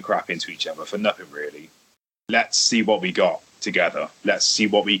kicking the crap into each other for nothing really. Let's see what we got together. Let's see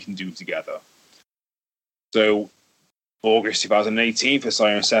what we can do together. So August 2018 for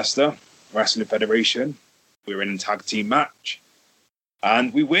Cirencester Wrestling Federation, we're in a tag team match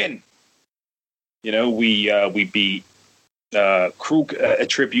and we win. We beat a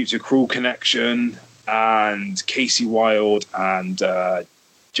tribute to Cruel Connection and Casey Wilde and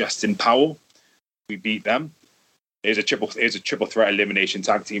Justin Powell. We beat them. It was a triple threat elimination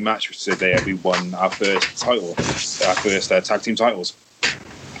tag team match. So there we won our first title, our first tag team titles.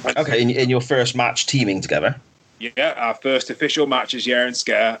 Okay, in your first match teaming together? Yeah, our first official match is Year and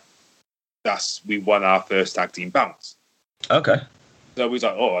Scare. We won our first tag team bounce. Okay. So we was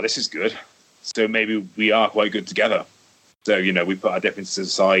like, oh, this is good. So maybe we are quite good together. So, we put our differences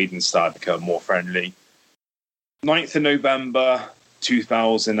aside and started to become more friendly. 9th of November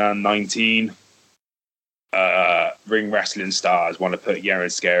 2019, Ring Wrestling Stars want to put Year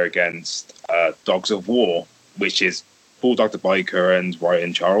and Scare against Dogs of War, which is Bulldog the Biker and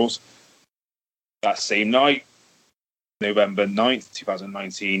Ryan Charles. That same night, November 9th,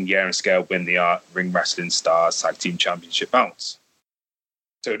 2019, Year and Scare win the Ring Wrestling Stars Tag Team Championship bounce.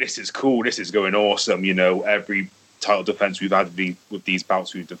 So this is cool. This is going awesome. Every title defense we've had with these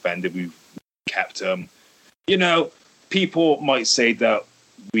bouts we've defended, we've kept them. People might say that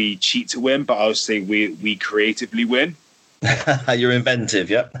we cheat to win, but I would say we creatively win. You're inventive,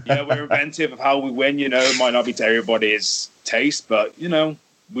 yeah. Yeah, we're inventive of how we win. It might not be to everybody's taste, but we know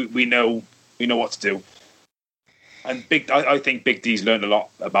what to do. And I think Big D's learned a lot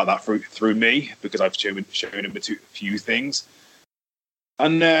about that through me because I've shown him a few things.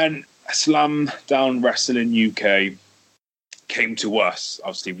 And then Slam Down Wrestling UK came to us.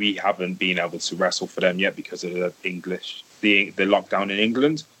 Obviously, we haven't been able to wrestle for them yet because of the lockdown in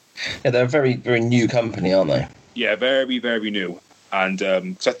England. Yeah, they're a very, very new company, aren't they? Yeah, very, very new. And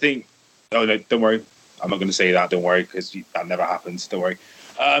so I think, oh no, don't worry. I'm not going to say that. Don't worry, because that never happens. Don't worry.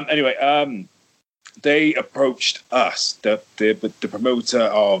 Anyway, they approached us. The promoter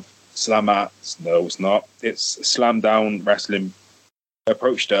of no, it's not. It's Slam Down Wrestling.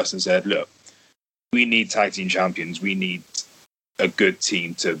 Approached us and said, look, we need tag team champions. We need a good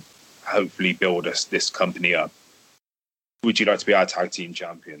team to hopefully build this company up. Would you like to be our tag team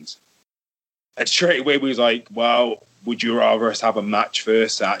champions? And straight away we was like, well, would you rather us have a match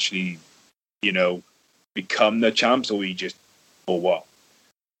first to actually, become the champs, or what?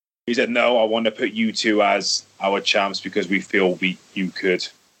 He said, no, I want to put you two as our champs because we feel you could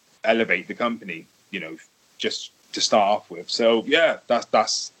elevate the company, just to start off with. So yeah,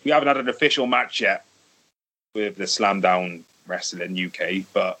 that's we haven't had an official match yet with the Slam Down Wrestling UK,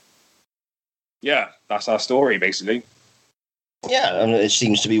 but yeah, that's our story basically. Yeah, and it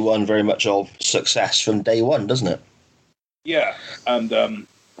seems to be one very much of success from day one, doesn't it? Yeah, and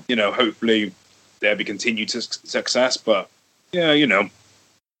hopefully there'll be continued success. But yeah, Yeah,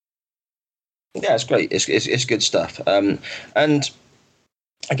 it's great. It's good stuff. And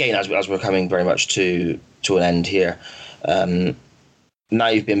again, as we're coming very much to an end here, now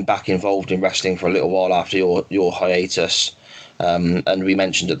you've been back involved in wrestling for a little while after your hiatus, and we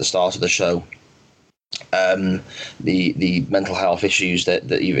mentioned at the start of the show the mental health issues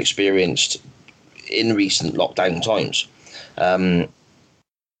that you've experienced in recent lockdown times.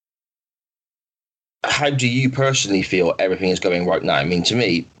 How do you personally feel everything is going right now? I mean, to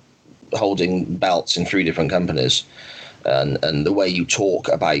me, holding belts in 3 different companies and the way you talk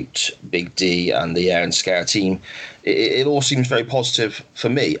about Big D and the Air and Scare team, it all seems very positive for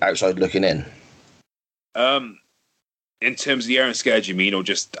me outside looking in. In terms of the Air and Scare, do you mean, or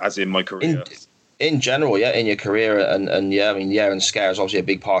just as in my career? In general, yeah, in your career, and yeah, I mean, yeah, and Scare is obviously a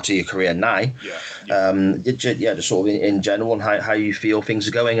big part of your career now. Yeah. Just sort of in general, and how you feel things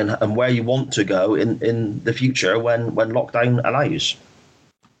are going, and where you want to go in the future when lockdown allows.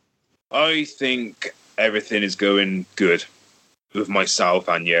 I think everything is going good with myself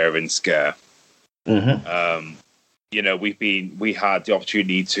and Yeah and Scare. Mm-hmm. We had the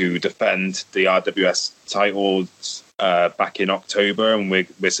opportunity to defend the RWS titles back in October, and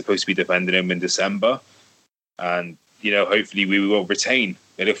we're supposed to be defending them in December. And hopefully we will retain.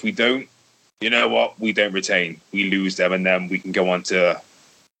 And if we don't, you know what? We don't retain. We lose them, and then we can go on to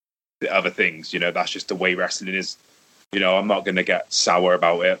the other things. That's just the way wrestling is. I'm not going to get sour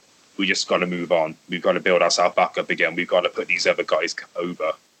about it. We just got to move on. We've got to build ourselves back up again. We've got to put these other guys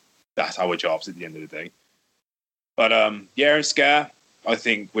over. That's our jobs at the end of the day. But Yeah and Scare, I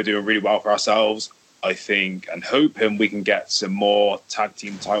think we're doing really well for ourselves. I think and hoping we can get some more tag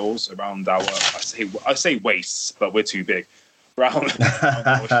team titles around our I say waists, but we're too big. Around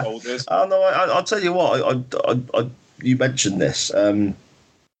our shoulders. Oh no, I'll tell you what. I you mentioned this.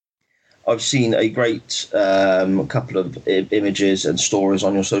 I've seen a great couple of images and stories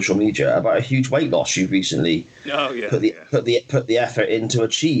on your social media about a huge weight loss you've recently put the effort in to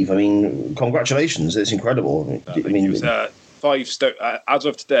achieve. I mean, congratulations! It's incredible. I mean, it was 5 stone. As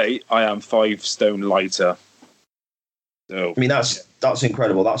of today, I am 5 stone lighter. So I mean, that's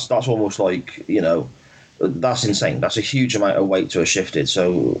incredible. That's almost like that's insane. That's a huge amount of weight to have shifted.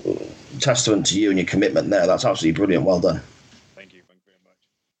 So, testament to you and your commitment there. That's absolutely brilliant. Well done.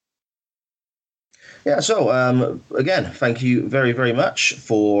 Yeah, so again, thank you very, very much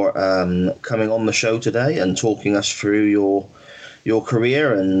for coming on the show today and talking us through your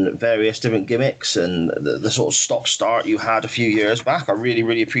career and various different gimmicks and the sort of stop-start you had a few years back. I really,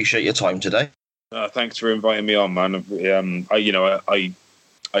 really appreciate your time today. Thanks for inviting me on, man.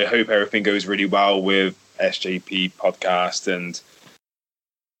 I hope everything goes really well with SJP podcast, and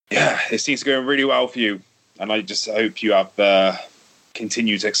yeah, it seems to go really well for you. And I just hope you have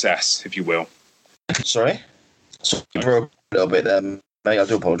continued success, if you will. Sorry, you broke a little bit there, mate. I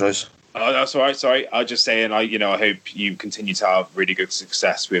do apologise. Oh, that's all right. Sorry, I was just saying. I hope you continue to have really good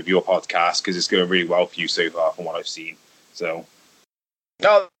success with your podcast because it's going really well for you so far, from what I've seen. So,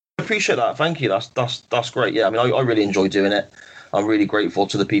 I appreciate that. Thank you. That's great. Yeah, I mean, I really enjoy doing it. I'm really grateful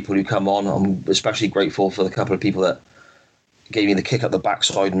to the people who come on. I'm especially grateful for the couple of people that gave me the kick up the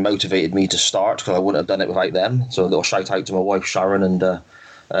backside and motivated me to start, because I wouldn't have done it without them. So a little shout out to my wife Sharon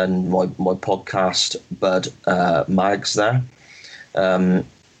and my podcast bud Mags there.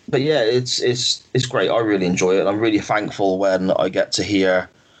 But yeah, it's great. I really enjoy it. I'm really thankful when I get to hear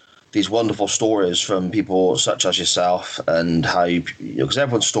these wonderful stories from people such as yourself, and how because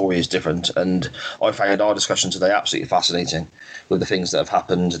everyone's story is different. And I found our discussion today absolutely fascinating with the things that have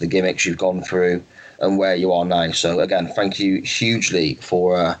happened, the gimmicks you've gone through, and where you are now. So again, thank you hugely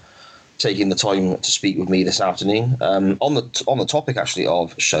for taking the time to speak with me this afternoon. On the topic actually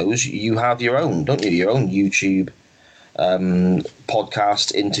of shows, you have your own, don't you? Your own YouTube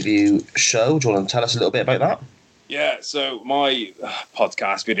podcast interview show. Do you want to tell us a little bit about that? Yeah, so my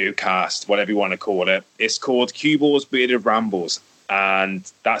podcast, video cast, whatever you want to call it, it's called Cueball's Bearded Rambles, and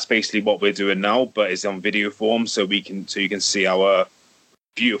that's basically what we're doing now, but it's on video form, so you can see our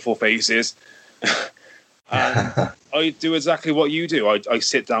beautiful faces. And I do exactly what you do. I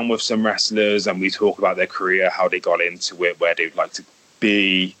sit down with some wrestlers and we talk about their career, how they got into it, where they'd like to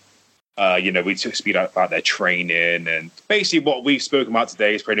be. We speak about their training, and basically what we've spoken about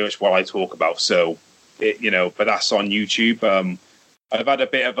today is pretty much what I talk about. So, but that's on YouTube. I've had a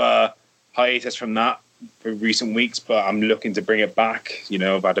bit of a hiatus from that for recent weeks, but I'm looking to bring it back.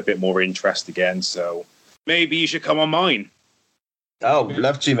 I've had a bit more interest again, so maybe you should come on mine. Oh,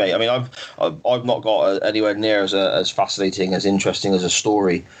 love to, mate. I mean, I've not got anywhere near as fascinating, as interesting as a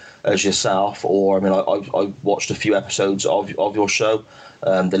story as yourself. Or, I mean, I've watched a few episodes of your show.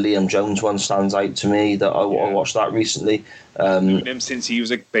 The Liam Jones one stands out to me. That I watched that recently. Known him since he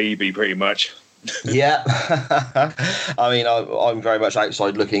was a baby, pretty much. Yeah. I mean, I'm very much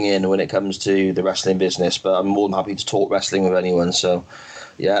outside looking in when it comes to the wrestling business, but I'm more than happy to talk wrestling with anyone. So,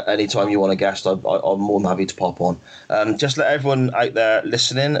 yeah, anytime you want a guest, I'm more than happy to pop on. Just let everyone out there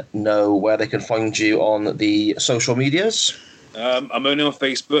listening know where they can find you on the social medias. I'm only on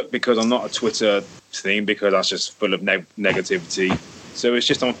Facebook because I'm not a Twitter thing because that's just full of negativity. So it's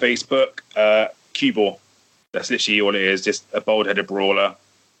just on Facebook. Cueball. That's literally all it is. Just a bald-headed brawler.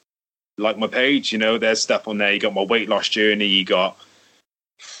 Like my page, there's stuff on there. You got my weight loss journey. You got.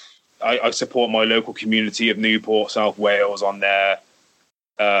 I support my local community of Newport, South Wales on there.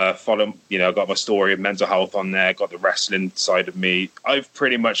 Follow, got my story of mental health on there. Got the wrestling side of me. I've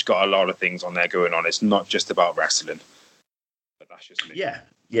pretty much got a lot of things on there going on. It's not just about wrestling. But that's just me. Yeah,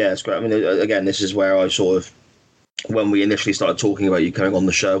 it's great. I mean, again, this is where I sort of, when we initially started talking about you coming on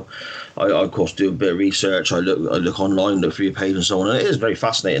the show, I of course do a bit of research. I look online, look through your page and so on, and it is very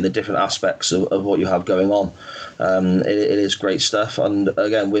fascinating, the different aspects of what you have going on. It is great stuff, and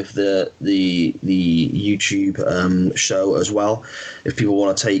again with the YouTube show as well. If people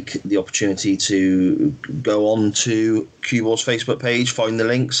want to take the opportunity to go on to Cueball's Facebook page, find the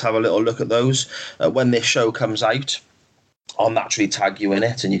links, have a little look at those. When this show comes out, I'll naturally tag you in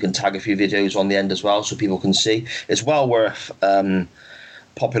it, and you can tag a few videos on the end as well so people can see. It's well worth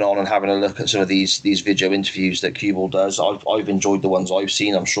popping on and having a look at some of these video interviews that Cueball does. I've enjoyed the ones I've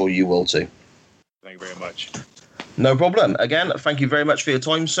seen. I'm sure you will too. Thank you very much. No problem. Again, thank you very much for your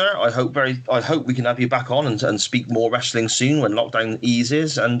time, sir. I hope we can have you back on and speak more wrestling soon when lockdown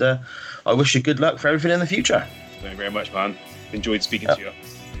eases, and I wish you good luck for everything in the future. Thank you very much, man. Enjoyed speaking to you.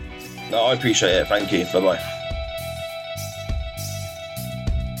 No, I appreciate it. Thank you. Bye-bye.